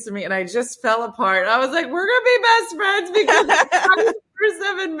nicest things to me and I just fell apart. I was like, we're going to be best friends because for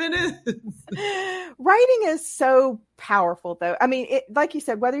 7 minutes. Writing is so powerful though. I mean, like you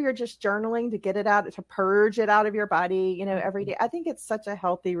said, whether you're just journaling to get it out, to purge it out of your body, every day, I think it's such a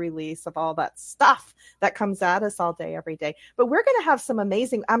healthy release of all that stuff that comes at us all day, every day. But we're going to have some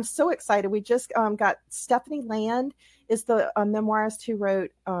amazing, I'm so excited. We just got Stephanie Land is the memoirist who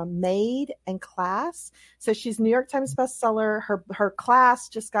wrote Maid and Class. So she's New York Times bestseller. Her Class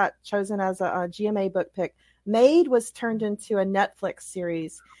just got chosen as a GMA book pick. Maid was turned into a Netflix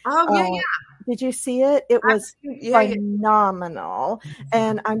series. Oh, yeah. Did you see it? It was phenomenal.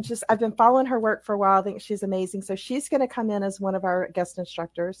 And I've been following her work for a while. I think she's amazing. So she's going to come in as one of our guest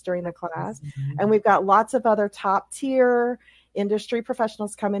instructors during the class. Mm-hmm. And we've got lots of other top tier industry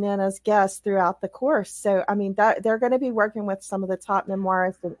professionals coming in as guests throughout the course. So, I mean, they're going to be working with some of the top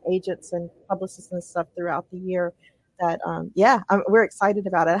memoirists and agents and publicists and stuff throughout the year that, we're excited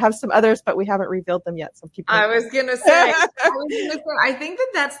about it. I have some others, but we haven't revealed them yet. Some people. I was gonna say, I think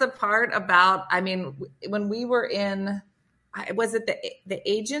that's the part about. I mean, when we were in, was it the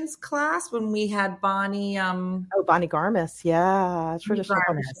agents class when we had Bonnie? Bonnie Garmis, yeah, traditional Garmis.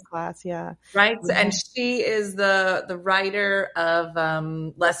 publishing class, yeah, right. Yeah. And she is the writer of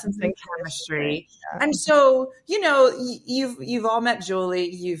Lessons in Chemistry. Yeah. And so, you've all met Julie,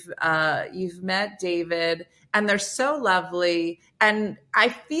 you've met David, and they're so lovely. And I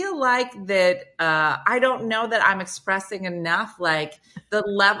feel like that I don't know that I'm expressing enough, like the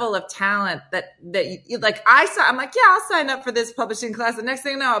level of talent that you, like I'm like, yeah, I'll sign up for this publishing class. The next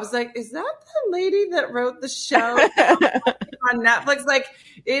thing I know, I was like, is that the lady that wrote the show on Netflix? Like,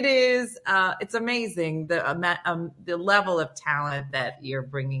 it is, it's amazing. The level of talent that you're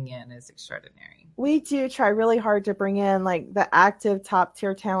bringing in is extraordinary. We do try really hard to bring in like the active top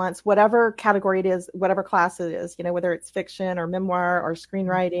tier talents, whatever category it is, whatever class it is, whether it's fiction or memoir or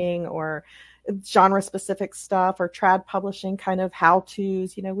screenwriting or genre specific stuff or trad publishing kind of how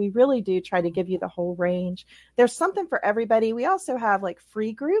to's. We really do try to give you the whole range. There's something for everybody. We also have like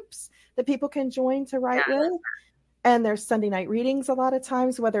free groups that people can join to write with. And there's Sunday night readings a lot of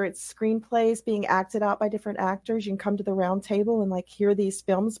times, whether it's screenplays being acted out by different actors. You can come to the round table and like hear these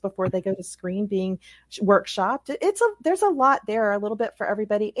films before they go to screen being workshopped. There's a lot there, a little bit for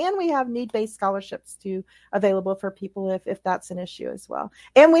everybody. And we have need-based scholarships too available for people if that's an issue as well.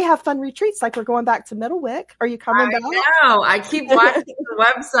 And we have fun retreats, like we're going back to Middlewick. Are you coming back? No, I keep watching the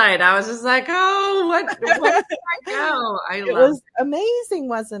website. I was just like, oh, what did I go? It was amazing,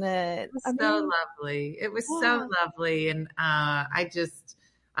 wasn't it? It was so lovely. It was so lovely. And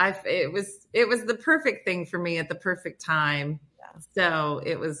it was the perfect thing for me at the perfect time. So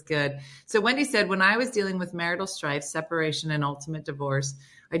it was good. So Wendy said, when I was dealing with marital strife, separation, and ultimate divorce,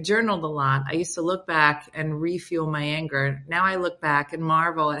 I journaled a lot. I used to look back and refuel my anger. Now I look back and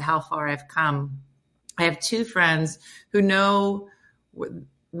marvel at how far I've come. I have 2 friends who know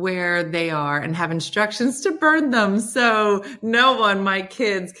where they are and have instructions to burn them. So no one, my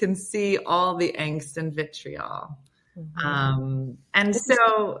kids, can see all the angst and vitriol. Mm-hmm. And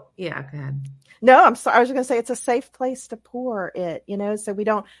so, yeah, go ahead. No, I'm sorry. I was going to say it's a safe place to pour it, so we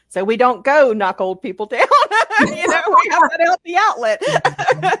don't go knock old people down. We have that healthy outlet,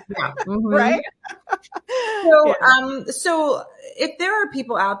 mm-hmm. right? So if there are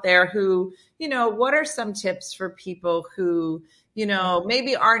people out there who, what are some tips for people who,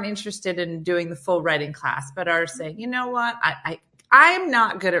 maybe aren't interested in doing the full writing class, but are saying, you know what, I am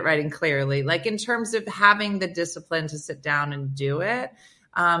not good at writing clearly, like in terms of having the discipline to sit down and do it.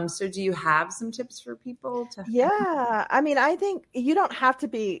 So do you have some tips for people to? Yeah. I mean, I think you don't have to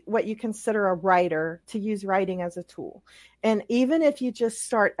be what you consider a writer to use writing as a tool. And even if you just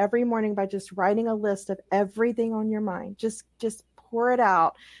start every morning by just writing a list of everything on your mind, just pour it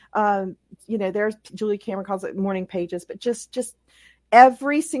out. There's Julie Cameron calls it morning pages, but just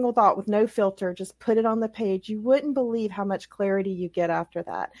every single thought with no filter, just put it on the page. You wouldn't believe how much clarity you get after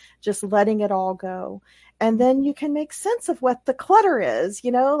that, just letting it all go. And then you can make sense of what the clutter is,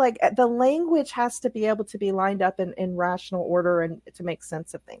 like the language has to be able to be lined up in rational order and to make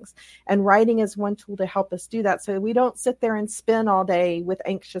sense of things. And writing is one tool to help us do that. So we don't sit there and spin all day with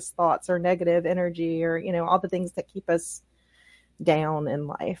anxious thoughts or negative energy or, all the things that keep us down in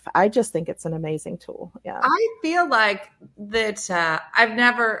life. I just think it's an amazing tool. Yeah. I feel like that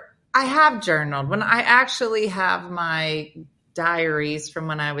I have journaled when I actually have my diaries from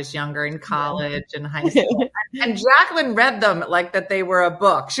when I was younger in college and high school. And Jacqueline read them like that they were a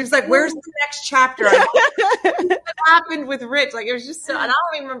book. She was like, where's the next chapter? What happened with Rich? Like, it was just so, and I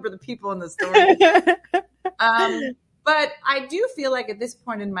don't even remember the people in the story. But I do feel like at this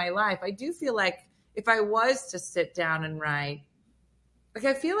point in my life, I do feel like if I was to sit down and write, like,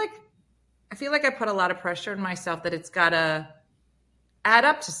 I feel like I put a lot of pressure on myself that it's got to add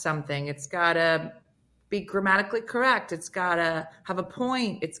up to something. It's got to be grammatically correct. It's got to have a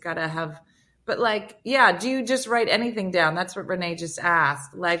point. It's got to have, but like, yeah, do you just write anything down? That's what Renee just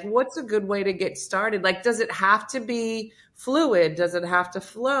asked. Like, what's a good way to get started? Like, does it have to be fluid? Does it have to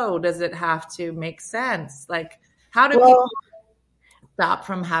flow? Does it have to make sense? Like, how do people stop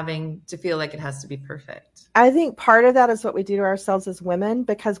from having to feel like it has to be perfect? I think part of that is what we do to ourselves as women,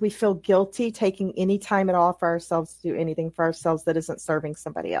 because we feel guilty taking any time at all for ourselves to do anything for ourselves that isn't serving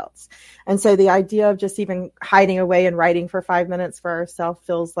somebody else. And so the idea of just even hiding away and writing for 5 minutes for ourselves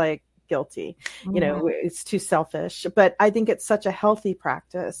feels like guilty. It's too selfish. But I think it's such a healthy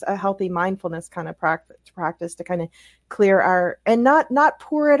practice, a healthy mindfulness kind of practice to kind of clear and not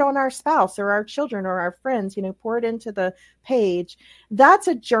pour it on our spouse or our children or our friends, pour it into the page. That's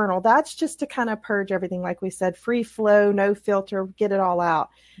a journal. That's just to kind of purge everything. Like we said, free flow, no filter, get it all out.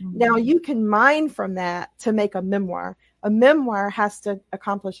 Mm-hmm. Now you can mine from that to make a memoir. A memoir has to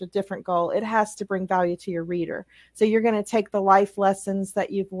accomplish a different goal. It has to bring value to your reader. So you're going to take the life lessons that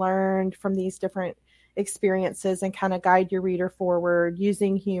you've learned from these different experiences and kind of guide your reader forward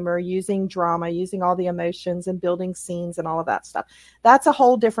using humor, using drama, using all the emotions and building scenes and all of that stuff. That's a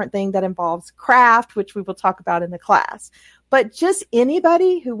whole different thing that involves craft, which we will talk about in the class. But just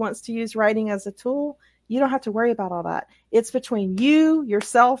anybody who wants to use writing as a tool, you don't have to worry about all that. It's between you,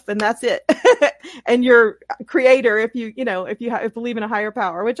 yourself, and that's it. And your creator, if you believe in a higher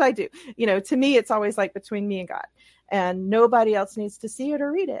power, which I do, to me, it's always like between me and God, and nobody else needs to see it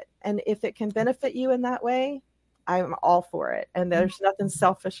or read it. And if it can benefit you in that way, I'm all for it. And there's nothing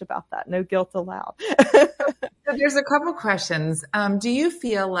selfish about that. No guilt allowed. So there's a couple questions. Do you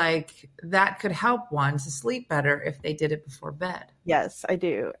feel like that could help one to sleep better if they did it before bed? Yes, I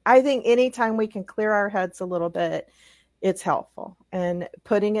do. I think anytime we can clear our heads a little bit, it's helpful. And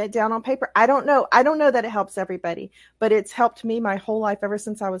putting it down on paper, I don't know that it helps everybody, but it's helped me my whole life ever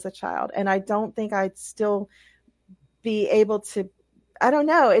since I was a child. And I don't think I'd still be able to, I don't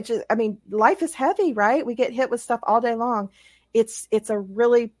know. Life is heavy, right? We get hit with stuff all day long. It's a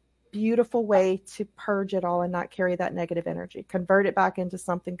really beautiful way to purge it all and not carry that negative energy, convert it back into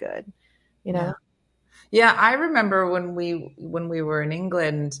something good, Yeah, I remember when we were in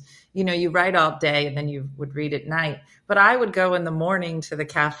England, you write all day and then you would read at night. But I would go in the morning to the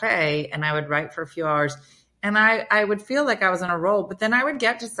cafe and I would write for a few hours. And I would feel like I was on a roll. But then I would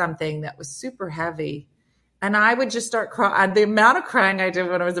get to something that was super heavy. And I would just start crying. The amount of crying I did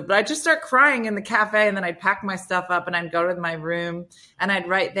when I was I'd just start crying in the cafe, and then I'd pack my stuff up and I'd go to my room and I'd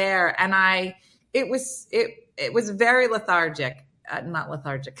write there. And it was very lethargic. Not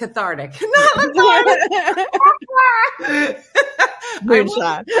lethargic, cathartic. Not lethargic.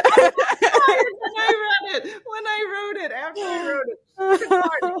 Moonshine. When I wrote it, after I wrote it,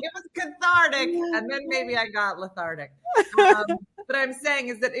 cathartic. It was cathartic, and then maybe I got lethargic. But I'm saying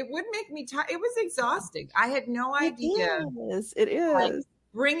is that it would make me tired. It was exhausting. I had no idea. It is. Like,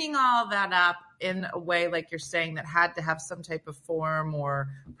 bringing all that up in a way, like you're saying, that had to have some type of form or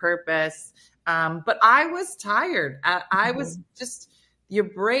purpose. But I was tired. I was just, your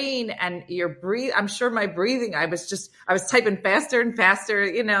brain and your breathe. I'm sure my breathing, I was typing faster and faster,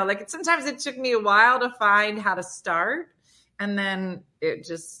 like sometimes it took me a while to find how to start. And then it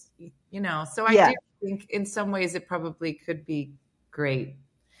just, so I do think in some ways it probably could be great.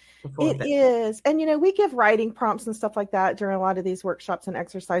 It is. And, we give writing prompts and stuff like that during a lot of these workshops and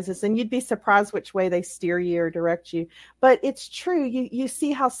exercises, and you'd be surprised which way they steer you or direct you. But it's true. You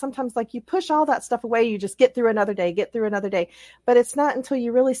see how sometimes like you push all that stuff away, you just get through another day. But it's not until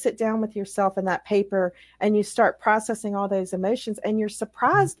you really sit down with yourself and that paper and you start processing all those emotions, and you're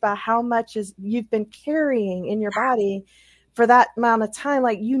surprised by how much you've been carrying in your body for that amount of time.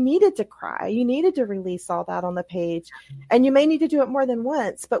 Like, you needed to cry, you needed to release all that on the page, and you may need to do it more than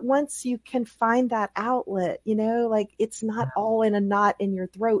once, but once you can find that outlet, like it's not all in a knot in your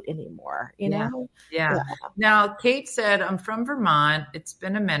throat anymore, know? Yeah. Now, Kate said, I'm from Vermont. It's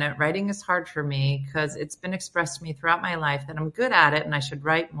been a minute. Writing is hard for me because it's been expressed to me throughout my life that I'm good at it and I should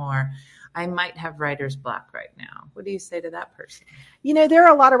write more. I might have writer's block right now. What do you say to that person? There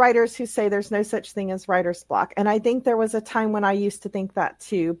are a lot of writers who say there's no such thing as writer's block. And I think there was a time when I used to think that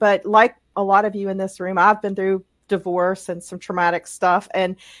too. But like a lot of you in this room, I've been through divorce and some traumatic stuff.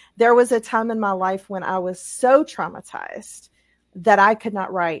 And there was a time in my life when I was so traumatized that I could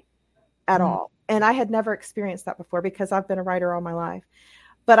not write at all. And I had never experienced that before because I've been a writer all my life.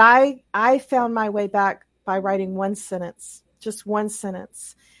 But I found my way back by writing one sentence, just one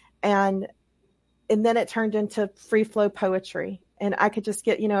sentence. And then it turned into free flow poetry, and I could just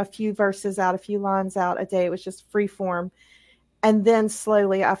get, a few verses out, a few lines out a day. It was just free form. And then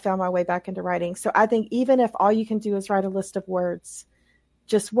slowly I found my way back into writing. So I think even if all you can do is write a list of words,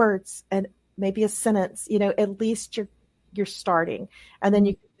 just words and maybe a sentence, at least you're starting, and then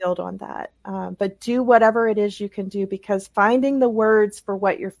you can build on that. But do whatever it is you can do, because finding the words for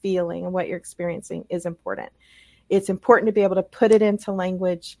what you're feeling and what you're experiencing is important. It's important to be able to put it into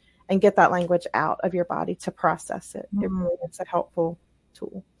language and get that language out of your body to process it. It really is a helpful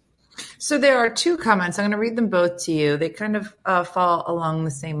tool. So there are two comments. I'm going to read them both to you. They kind of fall along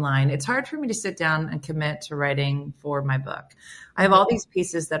the same line. It's hard for me to sit down and commit to writing for my book. I have all these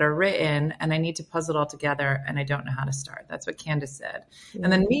pieces that are written and I need to puzzle it all together and I don't know how to start. That's what Candace said.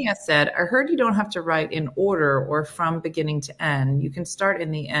 And then Mia said, I heard you don't have to write in order or from beginning to end. You can start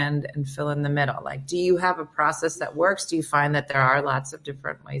in the end and fill in the middle. Like, do you have a process that works? Do you find that there are lots of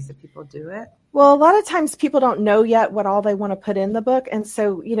different ways that people do it? Well, a lot of times people don't know yet what all they want to put in the book. And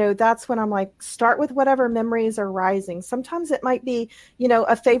so, that's when I'm like, start with whatever memories are rising. Sometimes it might be,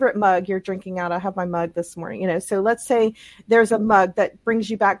 a favorite mug you're drinking out. I have my mug this morning, so let's say there's a mug that brings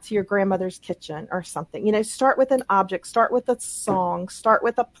you back to your grandmother's kitchen or something. Start with an object, start with a song, start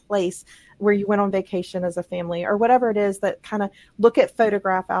with a place where you went on vacation as a family or whatever it is. That kind of look at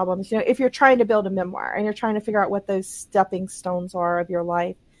photograph albums. If you're trying to build a memoir and you're trying to figure out what those stepping stones are of your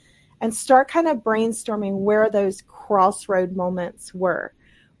life, and start kind of brainstorming where those crossroad moments were.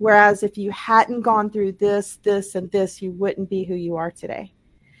 Whereas if you hadn't gone through this, and this, you wouldn't be who you are today.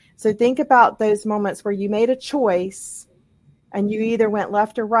 So think about those moments where you made a choice and you either went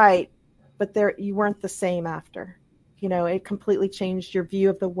left or right, but you weren't the same after. It completely changed your view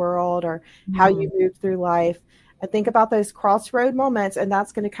of the world or how you moved through life. And think about those crossroad moments, and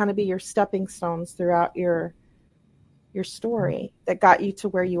that's going to kind of be your stepping stones throughout your story that got you to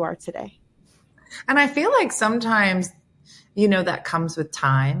where you are today. And I feel like sometimes, that comes with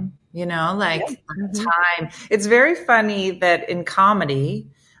time, time. It's very funny that in comedy,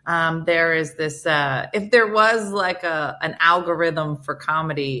 there is this, if there was like an algorithm for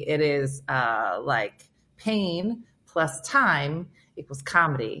comedy, it is like pain plus time equals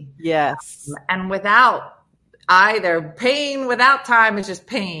comedy. Yes. And without either pain without time is just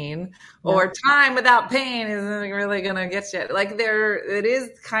pain, or time without pain isn't really going to get you. Like it is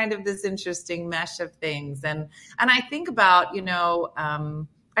kind of this interesting mesh of things. And I think about,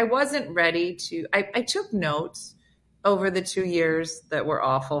 I wasn't ready to, I took notes over the 2 years that were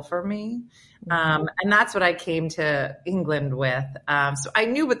awful for me. And that's what I came to England with. So I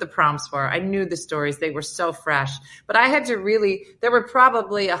knew what the prompts were. I knew the stories. They were so fresh, but I had to there were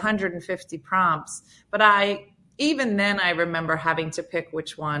probably 150 prompts, but even then, I remember having to pick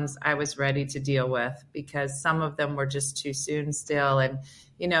which ones I was ready to deal with, because some of them were just too soon still. And,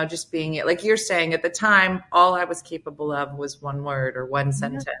 just being like you're saying, at the time, all I was capable of was one word or one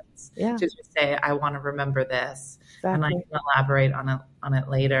sentence to just say, I want to remember this. Exactly. And I can elaborate on it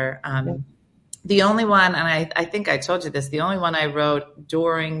later. The only one, and I think I told you this, the only one I wrote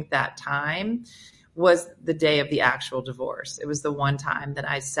during that time was the day of the actual divorce. It was the one time that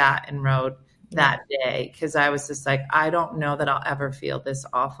I sat and wrote that day, because I was just like, I don't know that I'll ever feel this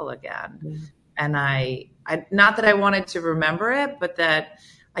awful again. And I not that I wanted to remember it, but that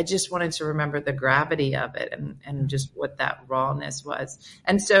I just wanted to remember the gravity of it and just what that rawness was.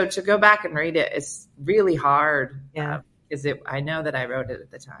 And so to go back and read it is really hard. Because I know that I wrote it at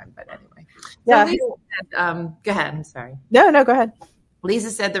the time, but anyway. So Lisa said, go ahead. I'm sorry. No, go ahead.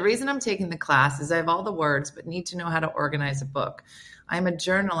 Lisa said, the reason I'm taking the class is I have all the words, but need to know how to organize a book. I'm a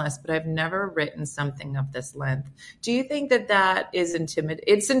journalist, but I've never written something of this length. Do you think that is intimidating?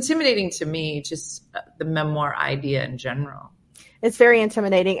 It's intimidating to me, just the memoir idea in general. It's very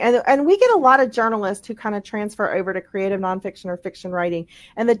intimidating. And we get a lot of journalists who kind of transfer over to creative nonfiction or fiction writing.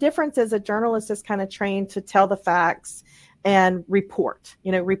 And the difference is a journalist is kind of trained to tell the facts and report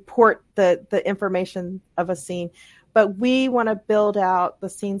the information of a scene. But we want to build out the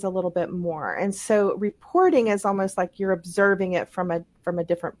scenes a little bit more. And so reporting is almost like you're observing it from a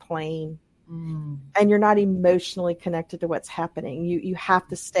different plane. And you're not emotionally connected to what's happening. You have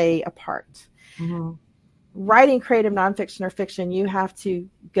to stay apart. Writing creative nonfiction or fiction, you have to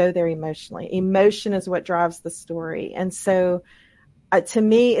go there emotionally. Emotion is what drives the story. And so to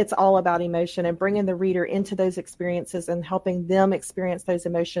me, it's all about emotion and bringing the reader into those experiences and helping them experience those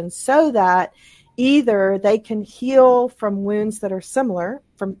emotions so that either they can heal from wounds that are similar,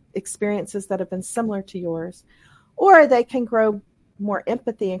 from experiences that have been similar to yours, or they can grow more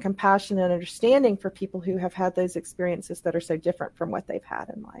empathy and compassion and understanding for people who have had those experiences that are so different from what they've had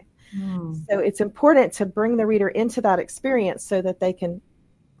in life. So it's important to bring the reader into that experience so that they can,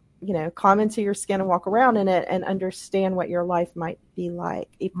 climb into your skin and walk around in it and understand what your life might be like,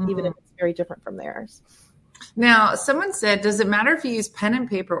 even if it's very different from theirs. Now, someone said, does it matter if you use pen and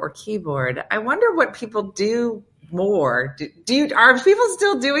paper or keyboard? I wonder what people do more. Are people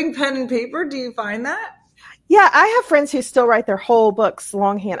still doing pen and paper? Do you find that? Yeah, I have friends who still write their whole books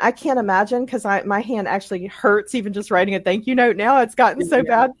longhand. I can't imagine, because my hand actually hurts even just writing a thank you note now. It's gotten so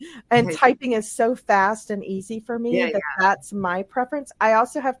bad. And typing is so fast and easy for me that's my preference. I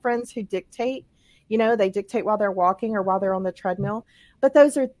also have friends who dictate. They dictate while they're walking or while they're on the treadmill. But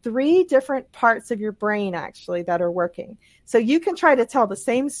those are 3 different parts of your brain actually that are working. So you can try to tell the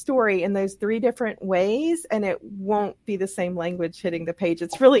same story in those 3 different ways, and it won't be the same language hitting the page.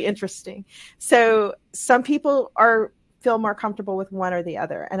 It's really interesting. So some people feel more comfortable with one or the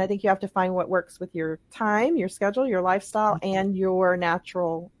other. And I think you have to find what works with your time, your schedule, your lifestyle, and your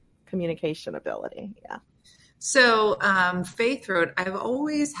natural communication ability. Yeah. So Faith wrote, I've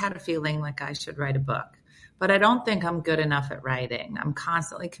always had a feeling like I should write a book, but I don't think I'm good enough at writing. I'm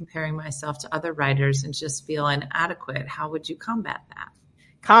constantly comparing myself to other writers and just feel inadequate. How would you combat that?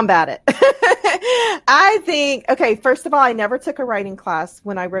 Combat it. I think, okay, first of all, I never took a writing class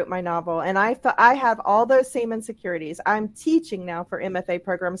when I wrote my novel, and I have all those same insecurities. I'm teaching now for MFA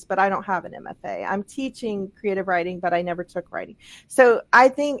programs, but I don't have an MFA. I'm teaching creative writing, but I never took writing. So I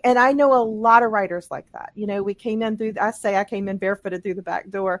think, and I know a lot of writers like that. We came in I came in barefooted through the back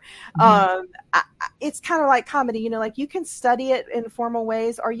door. Mm-hmm. It's kind of like comedy, like you can study it in formal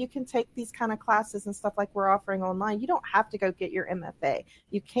ways, or you can take these kind of classes and stuff like we're offering online. You don't have to go get your MFA.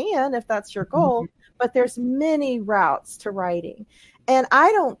 You can if that's your goal, but there's many routes to writing. And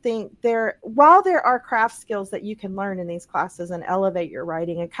I don't think while there are craft skills that you can learn in these classes and elevate your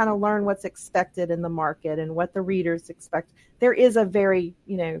writing and kind of learn what's expected in the market and what the readers expect, there is a very,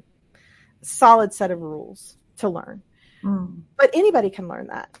 solid set of rules to learn. But anybody can learn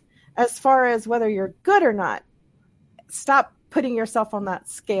that. As far as whether you're good or not, stop putting yourself on that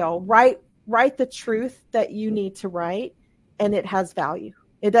scale. Write the truth that you need to write, and it has value.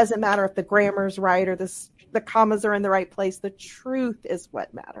 It doesn't matter if the grammar's right or the commas are in the right place. The truth is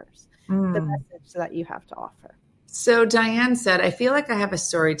what matters. The message that you have to offer. So Diane said, I feel like I have a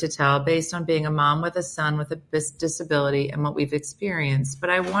story to tell based on being a mom with a son with a disability and what we've experienced, but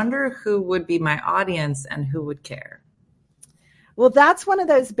I wonder who would be my audience and who would care. Well, that's one of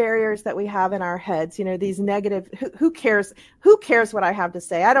those barriers that we have in our heads, these negative, who cares what I have to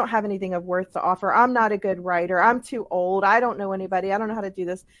say? I don't have anything of worth to offer. I'm not a good writer. I'm too old. I don't know anybody. I don't know how to do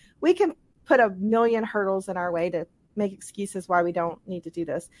this. We can put a million hurdles in our way to make excuses why we don't need to do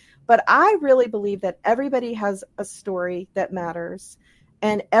this. But I really believe that everybody has a story that matters,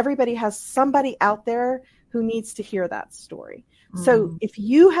 and everybody has somebody out there who needs to hear that story. So if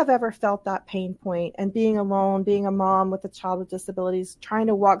you have ever felt that pain point and being alone, being a mom with a child with disabilities, trying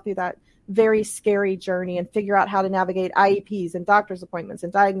to walk through that very scary journey and figure out how to navigate IEPs and doctor's appointments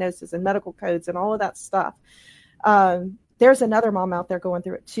and diagnosis and medical codes and all of that stuff, there's another mom out there going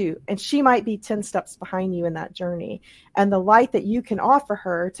through it too. And she might be 10 steps behind you in that journey. And the light that you can offer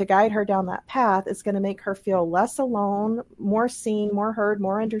her to guide her down that path is going to make her feel less alone, more seen, more heard,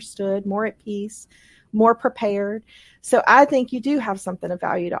 more understood, more at peace, more prepared. So I think you do have something of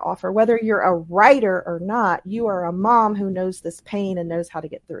value to offer. Whether you're a writer or not, you are a mom who knows this pain and knows how to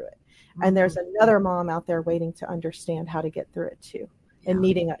get through it. And there's another mom out there waiting to understand how to get through it too. And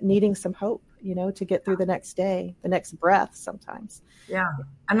needing some hope, to get through the next day, the next breath sometimes. Yeah.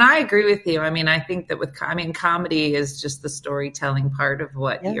 And I agree with you. I mean, I think that comedy is just the storytelling part of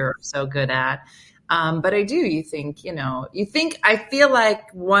what you're so good at. But I feel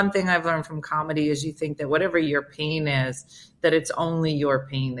like one thing I've learned from comedy is you think that whatever your pain is, that it's only your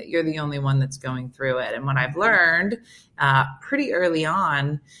pain, that you're the only one that's going through it. And what I've learned pretty early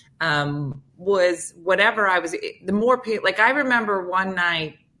on was whatever the more pain. Like I remember one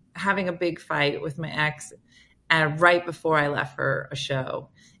night having a big fight with my ex right before I left for a show.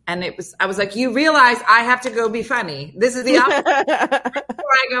 And I was like, you realize I have to go be funny. This is the opposite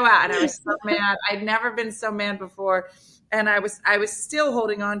before I go out. And I was so mad. I'd never been so mad before. And I was still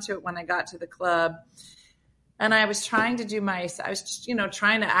holding on to it when I got to the club. And I was trying to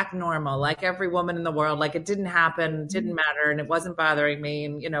trying to act normal, like every woman in the world. Like it didn't happen, didn't matter. And it wasn't bothering me.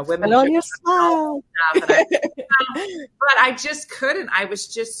 And, women. On your smile. But I just couldn't. I was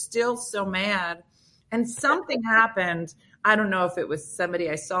just still so mad. And something happened. I don't know if it was somebody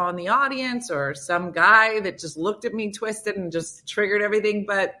I saw in the audience or some guy that just looked at me twisted and just triggered everything.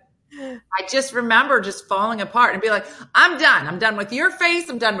 But I just remember just falling apart and be like, I'm done. I'm done with your face.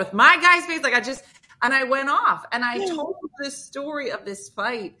 I'm done with my guy's face. And I went off and I told this story of this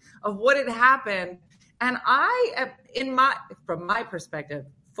fight, of what had happened. And from my perspective,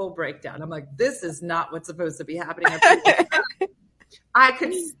 full breakdown. I'm like, this is not what's supposed to be happening. I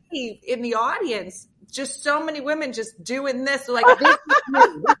could see in the audience just so many women just doing this, like this is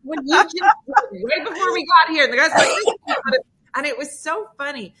you. When you just right before we got here, and the guy's like, And it was so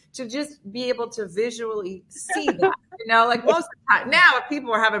funny to just be able to visually see that, like most of the time. Now, if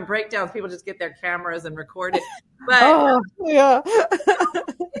people are having breakdowns, people just get their cameras and record it. But in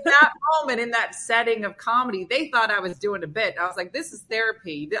that moment, in that setting of comedy, they thought I was doing a bit. I was like, this is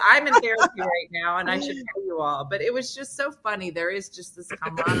therapy. I'm in therapy right now, and I should tell you all. But it was just so funny. There is just this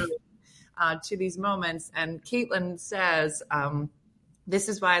camaraderie to these moments. And Caitlin says, this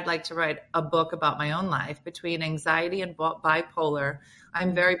is why I'd like to write a book about my own life. Between anxiety and bipolar,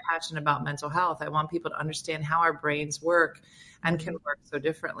 I'm very passionate about mental health. I want people to understand how our brains work and can work so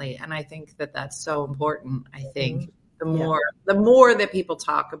differently. And I think that that's so important. I think the more that people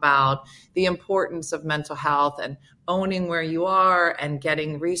talk about the importance of mental health and owning where you are and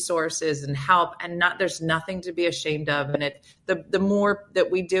getting resources and help, and there's nothing to be ashamed of. And the more that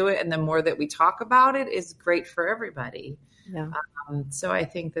we do it and the more that we talk about it is great for everybody. Yeah. So I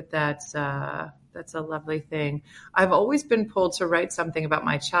think that's a lovely thing. I've always been pulled to write something about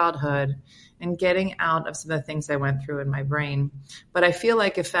my childhood and getting out of some of the things I went through in my brain. But I feel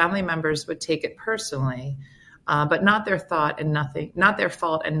like if family members would take it personally, but not their fault and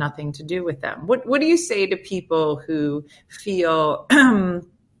nothing to do with them. What do you say to people who feel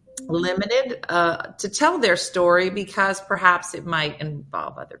limited to tell their story because perhaps it might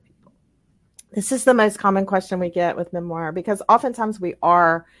involve other people? This is the most common question we get with memoir, because oftentimes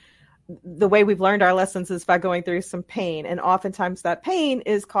the way we've learned our lessons is by going through some pain. And oftentimes that pain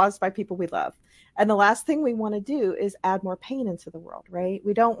is caused by people we love. And the last thing we want to do is add more pain into the world, right?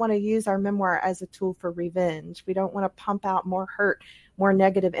 We don't want to use our memoir as a tool for revenge. We don't want to pump out more hurt, more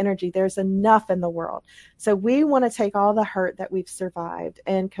negative energy. There's enough in the world. So we want to take all the hurt that we've survived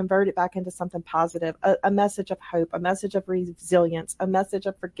and convert it back into something positive, a message of hope, a message of resilience, a message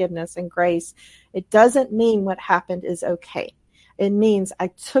of forgiveness and grace. It doesn't mean what happened is okay. It means I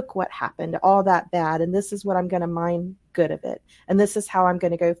took what happened, all that bad, and this is what I'm going to mine good of it. And this is how I'm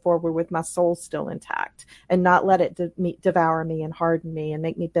going to go forward with my soul still intact and not let it devour me and harden me and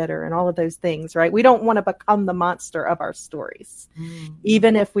make me bitter and all of those things, right? We don't want to become the monster of our stories.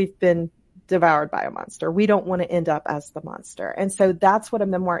 Even if we've been devoured by a monster, we don't want to end up as the monster. And so that's what a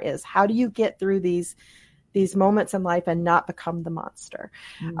memoir is. How do you get through these moments in life and not become the monster?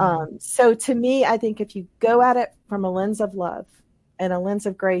 So to me, I think if you go at it from a lens of love and a lens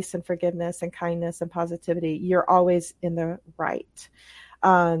of grace and forgiveness and kindness and positivity, you're always in the right.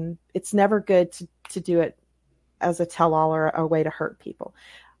 It's never good to do it as a tell-all or a way to hurt people.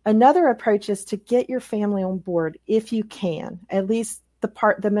 Another approach is to get your family on board if you can, at least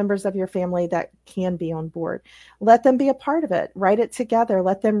the members of your family that can be on board. Let them be a part of it. Write it together.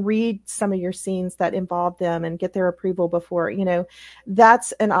 Let them read some of your scenes that involve them and get their approval before,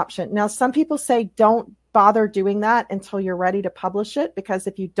 that's an option. Now, some people say don't bother doing that until you're ready to publish it, because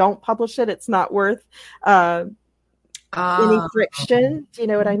if you don't publish it, it's not worth any friction. Do you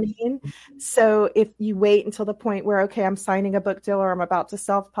know what I mean? So if you wait until the point where, okay, I'm signing a book deal or I'm about to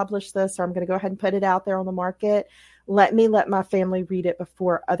self-publish this, or I'm going to go ahead and put it out there on the market, let my family read it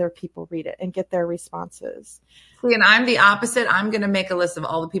before other people read it and get their responses. See, and I'm the opposite. I'm going to make a list of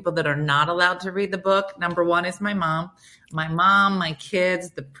all the people that are not allowed to read the book. Number one is my mom, my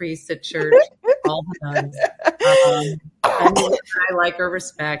kids, the priests at church, all the nuns. I like or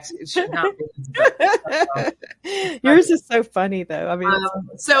respect. It should not be this book. Yours is so funny, though. I mean,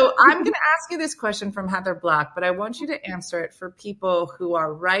 so I'm going to ask you this question from Heather Black, but I want you to answer it for people who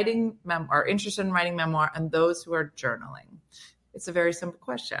are writing memoir, interested in writing memoir, and those who are journaling. It's a very simple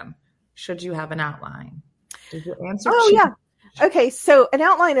question. Should you have an outline? Is your answer? Yeah. Okay, so an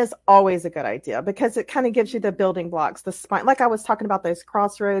outline is always a good idea because it kind of gives you the building blocks, the spine. Like I was talking about those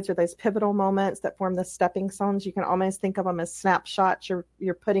crossroads or those pivotal moments that form the stepping stones. You can almost think of them as snapshots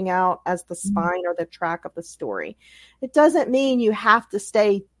you're putting out as the spine or the track of the story. It doesn't mean you have to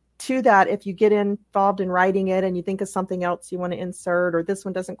stay to that if you get involved in writing it and you think of something else you want to insert, or this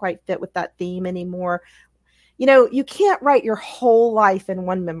one doesn't quite fit with that theme anymore. You can't write your whole life in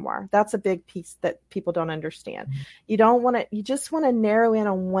one memoir. That's a big piece that people don't understand. You just want to narrow in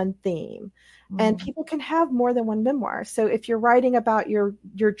on one theme, and people can have more than one memoir. So if you're writing about your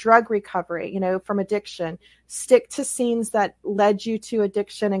drug recovery, from addiction, stick to scenes that led you to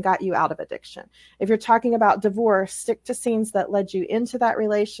addiction and got you out of addiction. If you're talking about divorce, stick to scenes that led you into that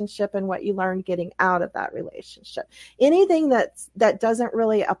relationship and what you learned getting out of that relationship. Anything that doesn't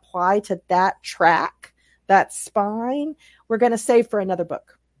really apply to that track, that spine, we're going to save for another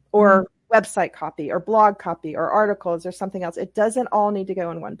book or website copy or blog copy or articles or something else. It doesn't all need to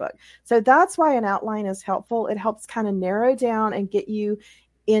go in one book. So that's why an outline is helpful. It helps kind of narrow down and get you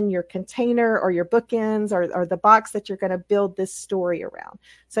in your container or your bookends or the box that you're going to build this story around.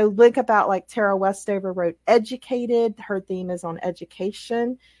 So think about like Tara Westover wrote Educated. Her theme is on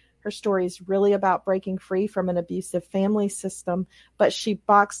education. Her story is really about breaking free from an abusive family system, but she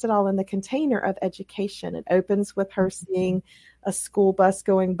boxed it all in the container of education. It opens with her seeing a school bus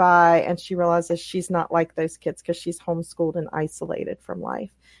going by, and she realizes she's not like those kids because she's homeschooled and isolated from life.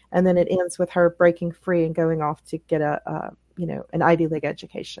 And then it ends with her breaking free and going off to get an Ivy League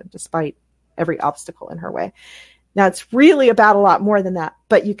education, despite every obstacle in her way. Now, it's really about a lot more than that,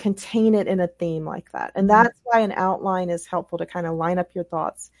 but you contain it in a theme like that. And that's why an outline is helpful to kind of line up your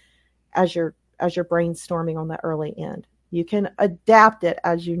thoughts as you're brainstorming on the early end. You can adapt it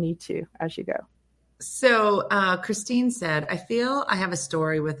as you need to as you go. So Christine said, I feel I have a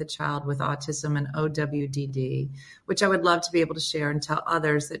story with a child with autism and OWDD, which I would love to be able to share and tell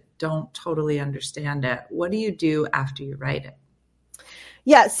others that don't totally understand it. What do you do after you write it?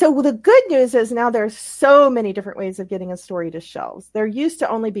 Yeah, so the good news is now there's so many different ways of getting a story to shelves. There used to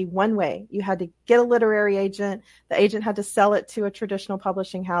only be one way. You had to get a literary agent. The agent had to sell it to a traditional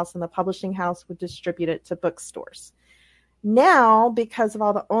publishing house, and the publishing house would distribute it to bookstores. Now, because of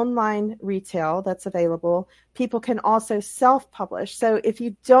all the online retail that's available, people can also self-publish. So if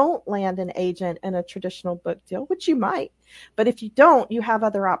you don't land an agent in a traditional book deal, which you might, but if you don't, you have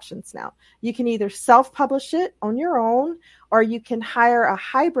other options now. You can either self-publish it on your own, or you can hire a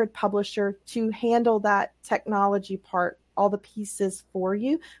hybrid publisher to handle that technology part, all the pieces for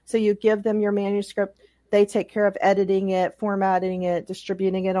you. So you give them your manuscript. They take care of editing it, formatting it,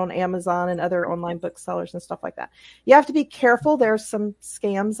 distributing it on Amazon and other online booksellers and stuff like that. You have to be careful. There's some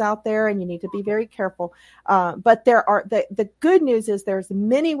scams out there, and you need to be very careful. But there are the good news is there's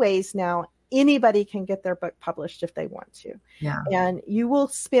many ways now. Anybody can get their book published if they want to. Yeah. And you will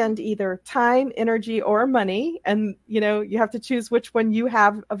spend either time, energy, or money. And, you have to choose which one you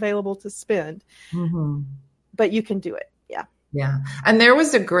have available to spend. Mm-hmm. But you can do it. Yeah. Yeah. And there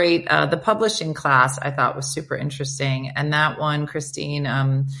was a great, the publishing class I thought was super interesting. And that one, Christine,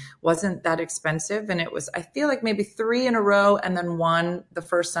 wasn't that expensive. And it was, I feel like maybe 3 in a row and then one the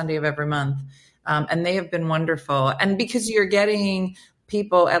first Sunday of every month. And they have been wonderful. And because you're getting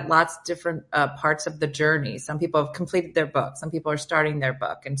people at lots of different parts of the journey. Some people have completed their book. Some people are starting their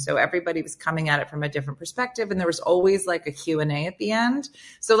book. And so everybody was coming at it from a different perspective. And there was always like a Q&A at the end.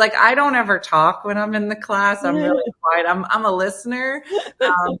 So like, I don't ever talk when I'm in the class. I'm really quiet. I'm a listener.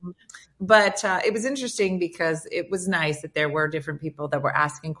 But it was interesting because it was nice that there were different people that were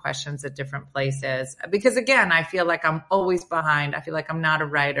asking questions at different places. Because again, I feel like I'm always behind. I feel like I'm not a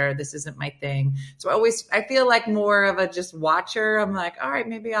writer. This isn't my thing. So I feel like more of a just watcher. I'm like, all right,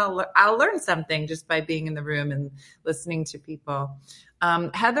 maybe I'll learn something just by being in the room and listening to people.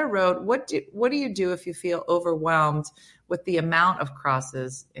 Heather wrote, what do you do if you feel overwhelmed with the amount of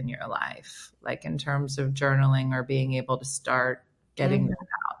crosses in your life, like in terms of journaling or being able to start getting that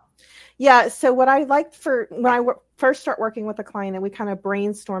out? Yeah. So what I liked when I first start working with a client, and we kind of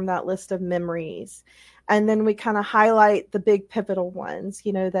brainstorm that list of memories, and then we kind of highlight the big pivotal ones,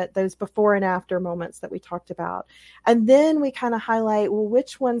 that those before and after moments that we talked about. And then we kind of highlight, well,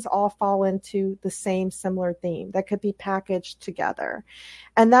 which ones all fall into the same similar theme that could be packaged together.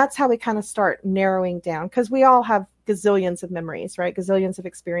 And that's how we kind of start narrowing down, because we all have gazillions of memories, right? Gazillions of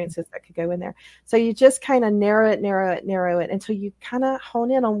experiences that could go in there. So you just kind of narrow it until you kind of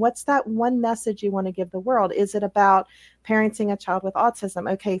hone in on what's that one message you want to give the world. Is it about parenting a child with autism?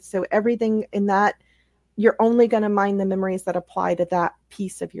 Okay, so everything in that, you're only going to mine the memories that apply to that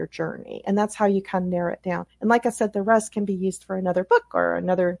piece of your journey. And that's how you kind of narrow it down. And like I said, the rest can be used for another book or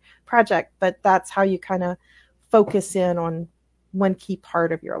another project, but that's how you kind of focus in on one key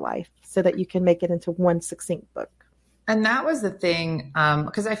part of your life so that you can make it into one succinct book. And that was the thing,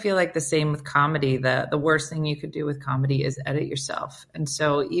 because I feel like the same with comedy. The worst thing you could do with comedy is edit yourself. And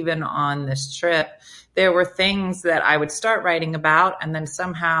so even on this trip, there were things that I would start writing about and then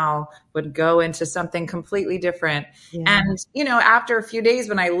somehow would go into something completely different. Yeah. And, after a few days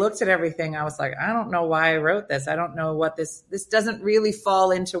when I looked at everything, I was like, I don't know why I wrote this. I don't know what this doesn't really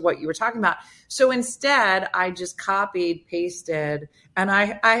fall into what you were talking about. So instead, I just copied, pasted, and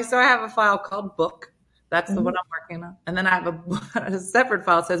I have a file called book. That's the one I'm working on. And then I have a separate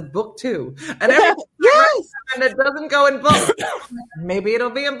file that says book 2. And yes! And it doesn't go in book. Maybe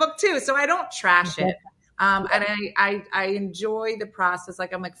it'll be in book 2. So I don't trash it. And I enjoy the process.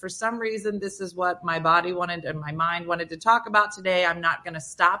 Like, I'm like, for some reason, this is what my body wanted and my mind wanted to talk about today. I'm not going to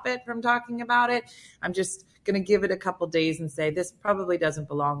stop it from talking about it. I'm just going to give it a couple days and say, this probably doesn't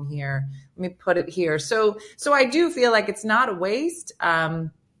belong here. Let me put it here. So I do feel like it's not a waste.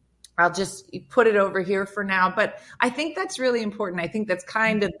 I'll just put it over here for now. But I think that's really important. I think that's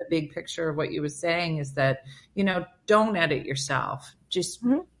kind of the big picture of what you were saying is that, don't edit yourself. Just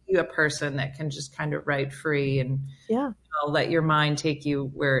be a person that can just kind of write free and let your mind take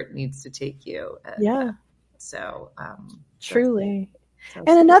you where it needs to take you. So truly. And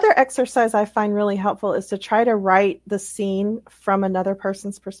another exercise I find really helpful is to try to write the scene from another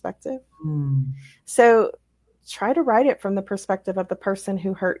person's perspective. So try to write it from the perspective of the person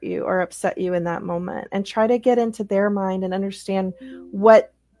who hurt you or upset you in that moment, and try to get into their mind and understand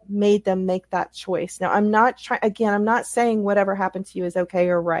what made them make that choice. Now, I'm not saying whatever happened to you is okay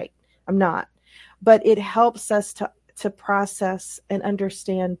or right. I'm not. But it helps us to process and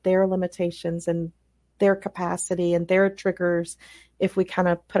understand their limitations and their capacity and their triggers if we kind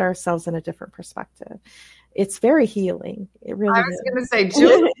of put ourselves in a different perspective. It's very healing. It really is. I was going to say,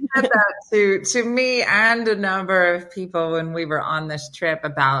 Julie said that to me and a number of people when we were on this trip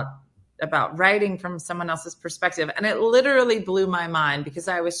about writing from someone else's perspective. And it literally blew my mind because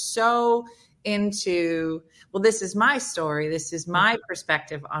I was so into, well, this is my story. This is my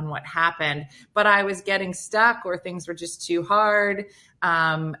perspective on what happened. But I was getting stuck or things were just too hard.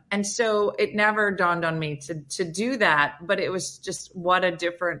 And so it never dawned on me to do that. But it was just what a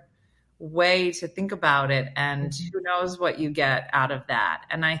different way to think about it, and who knows what you get out of that.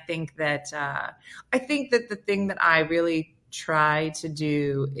 And I think that the thing that I really try to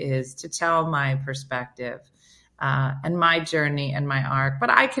do is to tell my perspective and my journey and my arc. But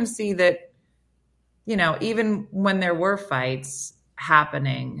I can see that, even when there were fights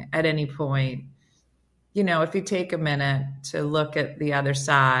happening at any point, if you take a minute to look at the other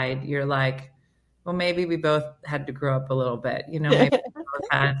side, you're like, well, maybe we both had to grow up a little bit, maybe we both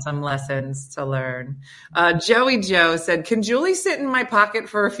had some lessons to learn. Joey Joe said, can Julie sit in my pocket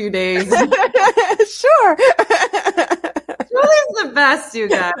for a few days? Sure. Julie's the best, you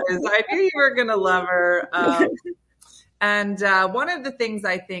guys. I knew you were going to love her. And one of the things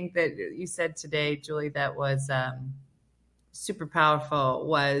I think that you said today, Julie, that was super powerful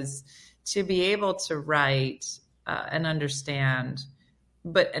was to be able to write and understand,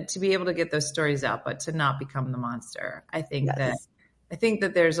 but to be able to get those stories out, but to not become the monster. I think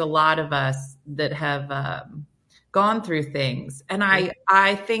that there's a lot of us that have gone through things. And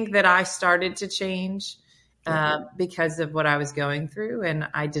I think that I started to change because of what I was going through, and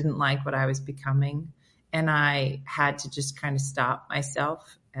I didn't like what I was becoming. And I had to just kind of stop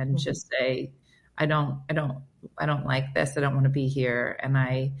myself and just say, I don't like this. I don't want to be here. And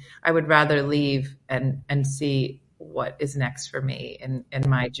I would rather leave and see what is next for me in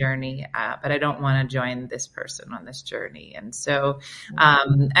my journey. But I don't want to join this person on this journey. And so,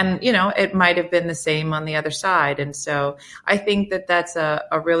 it might have been the same on the other side. And so I think that that's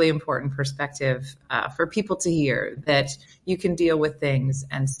a really important perspective for people to hear, that you can deal with things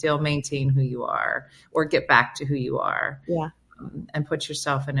and still maintain who you are or get back to who you are. Yeah. And put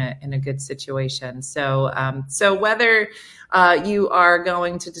yourself in a good situation. So whether you are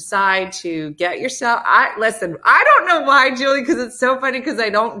going to decide to get yourself, I don't know why, Julie, because it's so funny because I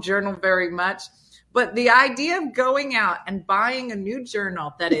don't journal very much, but the idea of going out and buying a new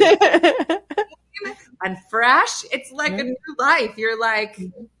journal that is and fresh, it's like a new life. You're like,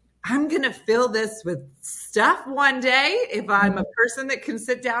 I'm going to fill this with stuff one day if I'm a person that can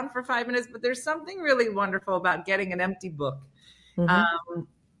sit down for 5 minutes, but there's something really wonderful about getting an empty book.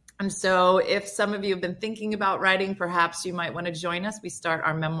 And so if some of you have been thinking about writing, perhaps you might want to join us. We start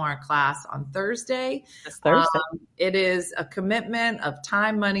our memoir class on Thursday. It's Thursday. It is a commitment of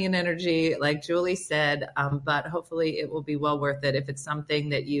time, money, and energy, like Julie said, but hopefully it will be well worth it if it's something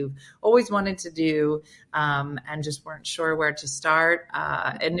that you've always wanted to do and just weren't sure where to start.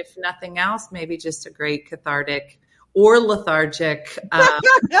 And if nothing else, maybe just a great cathartic or lethargic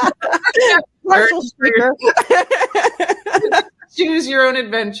choose your own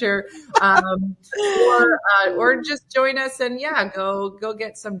adventure, or just join us and go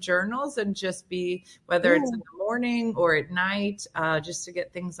get some journals and just be, whether it's in the morning or at night, just to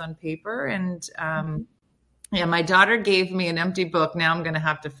get things on paper. And my daughter gave me an empty book. Now I'm going to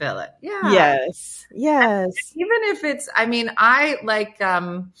have to fill it. Yes. And even if it's,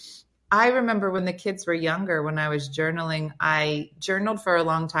 I remember when the kids were younger, when I was journaling, I journaled for a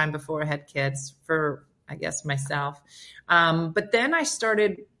long time before I had kids, for I guess myself. But then I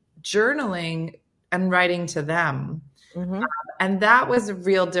started journaling and writing to them. And that was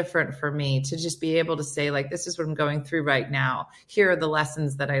real different for me, to just be able to say, like, this is what I'm going through right now. Here are the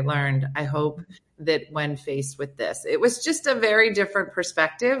lessons that I learned. I hope that when faced with this, it was just a very different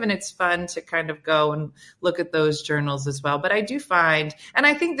perspective. And it's fun to kind of go and look at those journals as well. But I do find, and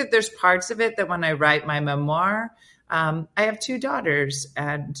I think that there's parts of it that when I write my memoir, I have 2 daughters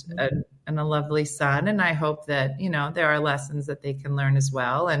and a lovely son. And I hope that, there are lessons that they can learn as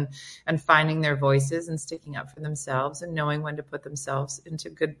well, and finding their voices and sticking up for themselves and knowing when to put themselves into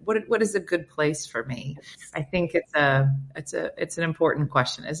what is a good place for me? I think it's an important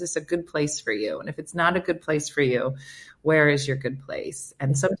question. Is this a good place for you? And if it's not a good place for you, where is your good place?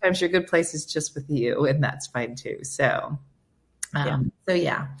 And sometimes your good place is just with you, and that's fine too. So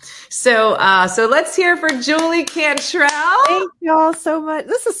So let's hear for Julie Cantrell. Thank y'all so much.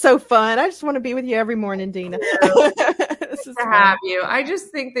 This is so fun. I just want to be with you every morning, Dina. This is to fun. have you. I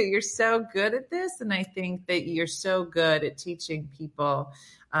just think that you're so good at this, and I think that you're so good at teaching people.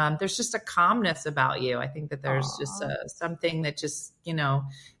 There's just a calmness about you. I think that there's just something that just,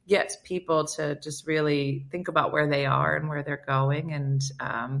 gets people to just really think about where they are and where they're going, and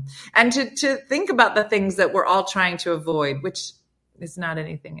to think about the things that we're all trying to avoid, which is not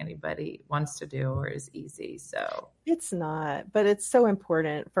anything anybody wants to do or is easy. So It's not, but it's so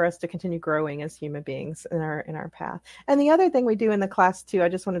important for us to continue growing as human beings in our path. And the other thing we do in the class too, I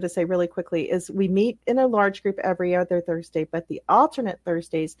just wanted to say really quickly, is we meet in a large group every other Thursday, but the alternate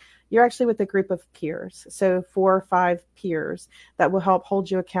Thursdays, you're actually with a group of peers. So 4 or 5 peers that will help hold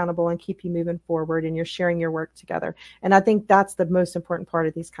you accountable and keep you moving forward, and you're sharing your work together. And I think that's the most important part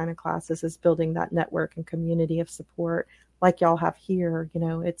of these kind of classes, is building that network and community of support like y'all have here.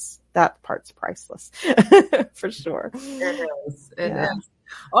 It's that part's priceless for sure. It is. It is.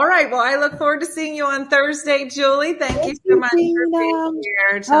 All right. Well, I look forward to seeing you on Thursday, Julie. Thank you so much for being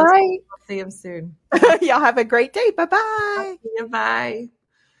here. All right. We'll see you soon. Y'all have a great day. Bye-bye. Bye.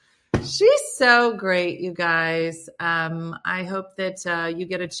 She's so great, you guys. I hope that you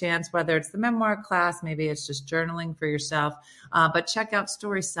get a chance, whether it's the memoir class, maybe it's just journaling for yourself, but check out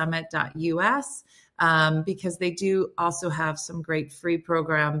storysummit.us. Because they do also have some great free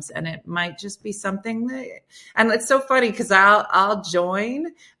programs, and it might just be something that, and it's so funny because I'll join,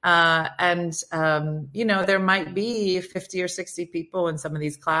 and there might be 50 or 60 people in some of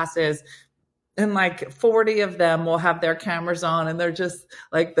these classes, and like 40 of them will have their cameras on, and they're just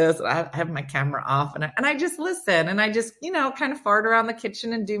like this. I have my camera off, and I just listen, and I just, kind of fart around the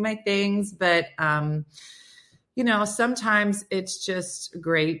kitchen and do my things. But, sometimes it's just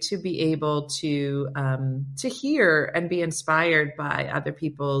great to be able to hear and be inspired by other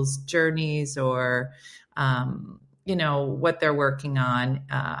people's journeys, or, what they're working on.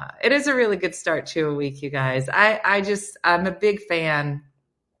 It is a really good start to a week, you guys. I'm a big fan.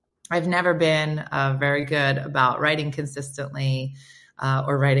 I've never been very good about writing consistently,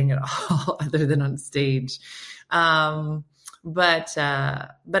 or writing at all other than on stage. But I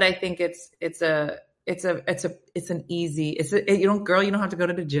think it's an easy, you don't have to go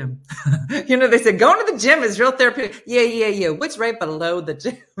to the gym. They say going to the gym is real therapeutic. Yeah. What's right below the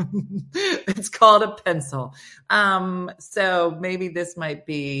gym? It's called a pencil. So maybe this might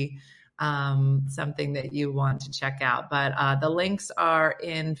be something that you want to check out. But the links are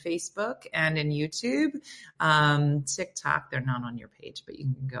in Facebook and in YouTube. TikTok, they're not on your page, but you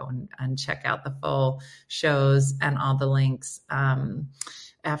can go and check out the full shows and all the links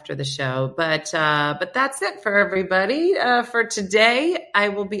after the show. But that's it for everybody. For today, I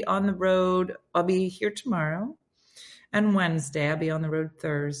will be on the road. I'll be here tomorrow and Wednesday. I'll be on the road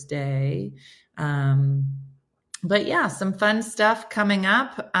Thursday. But yeah, some fun stuff coming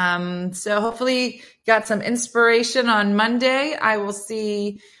up. So hopefully got some inspiration on Monday. I will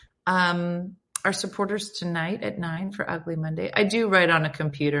see our supporters tonight at 9 for Ugly Monday. I do write on a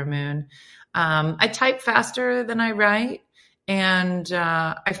computer, Moon. I type faster than I write, and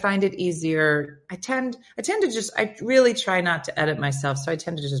I find it easier. I really try not to edit myself, so I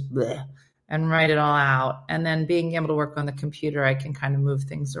tend to just bleh and write it all out. And then being able to work on the computer, I can kind of move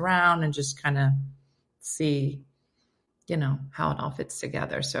things around and just kind of see how it all fits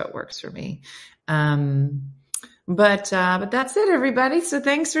together. So it works for me. But that's it, everybody. So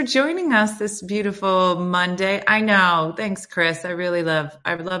thanks for joining us this beautiful Monday. I know. Thanks, Chris. I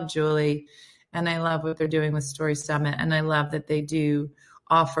love Julie, and I love what they're doing with Story Summit. And I love that they do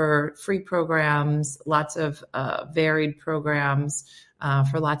offer free programs, lots of varied programs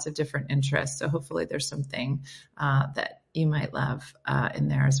for lots of different interests. So hopefully there's something that you might love in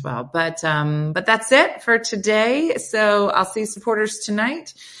there as well. But that's it for today. So I'll see supporters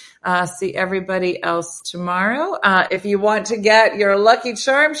tonight. See everybody else tomorrow. If you want to get your Lucky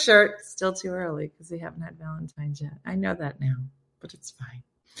Charm shirt, it's still too early because we haven't had Valentine's yet. I know that now, but it's fine.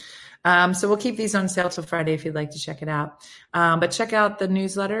 So we'll keep these on sale till Friday if you'd like to check it out. But check out the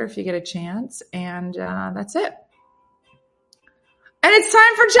newsletter if you get a chance. And that's it. And it's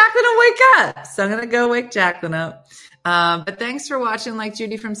time for Jacqueline to wake up. So I'm going to go wake Jacqueline up. But thanks for watching. Like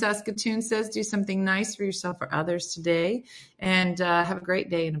Judy from Saskatoon says, do something nice for yourself or others today. And have a great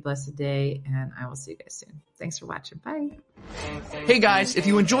day and a blessed day. And I will see you guys soon. Thanks for watching. Bye. Hey guys, if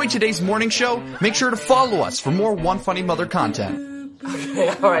you enjoyed today's morning show, make sure to follow us for more One Funny Mother content. Okay,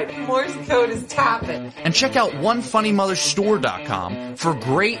 all right. Morse code is tapping. And check out OneFunnyMotherStore.com for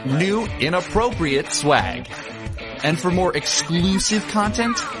great new inappropriate swag. And for more exclusive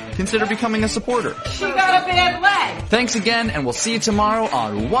content, consider becoming a supporter. She got a bad leg. Thanks again, and we'll see you tomorrow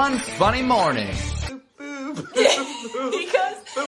on One Funny Morning. He goes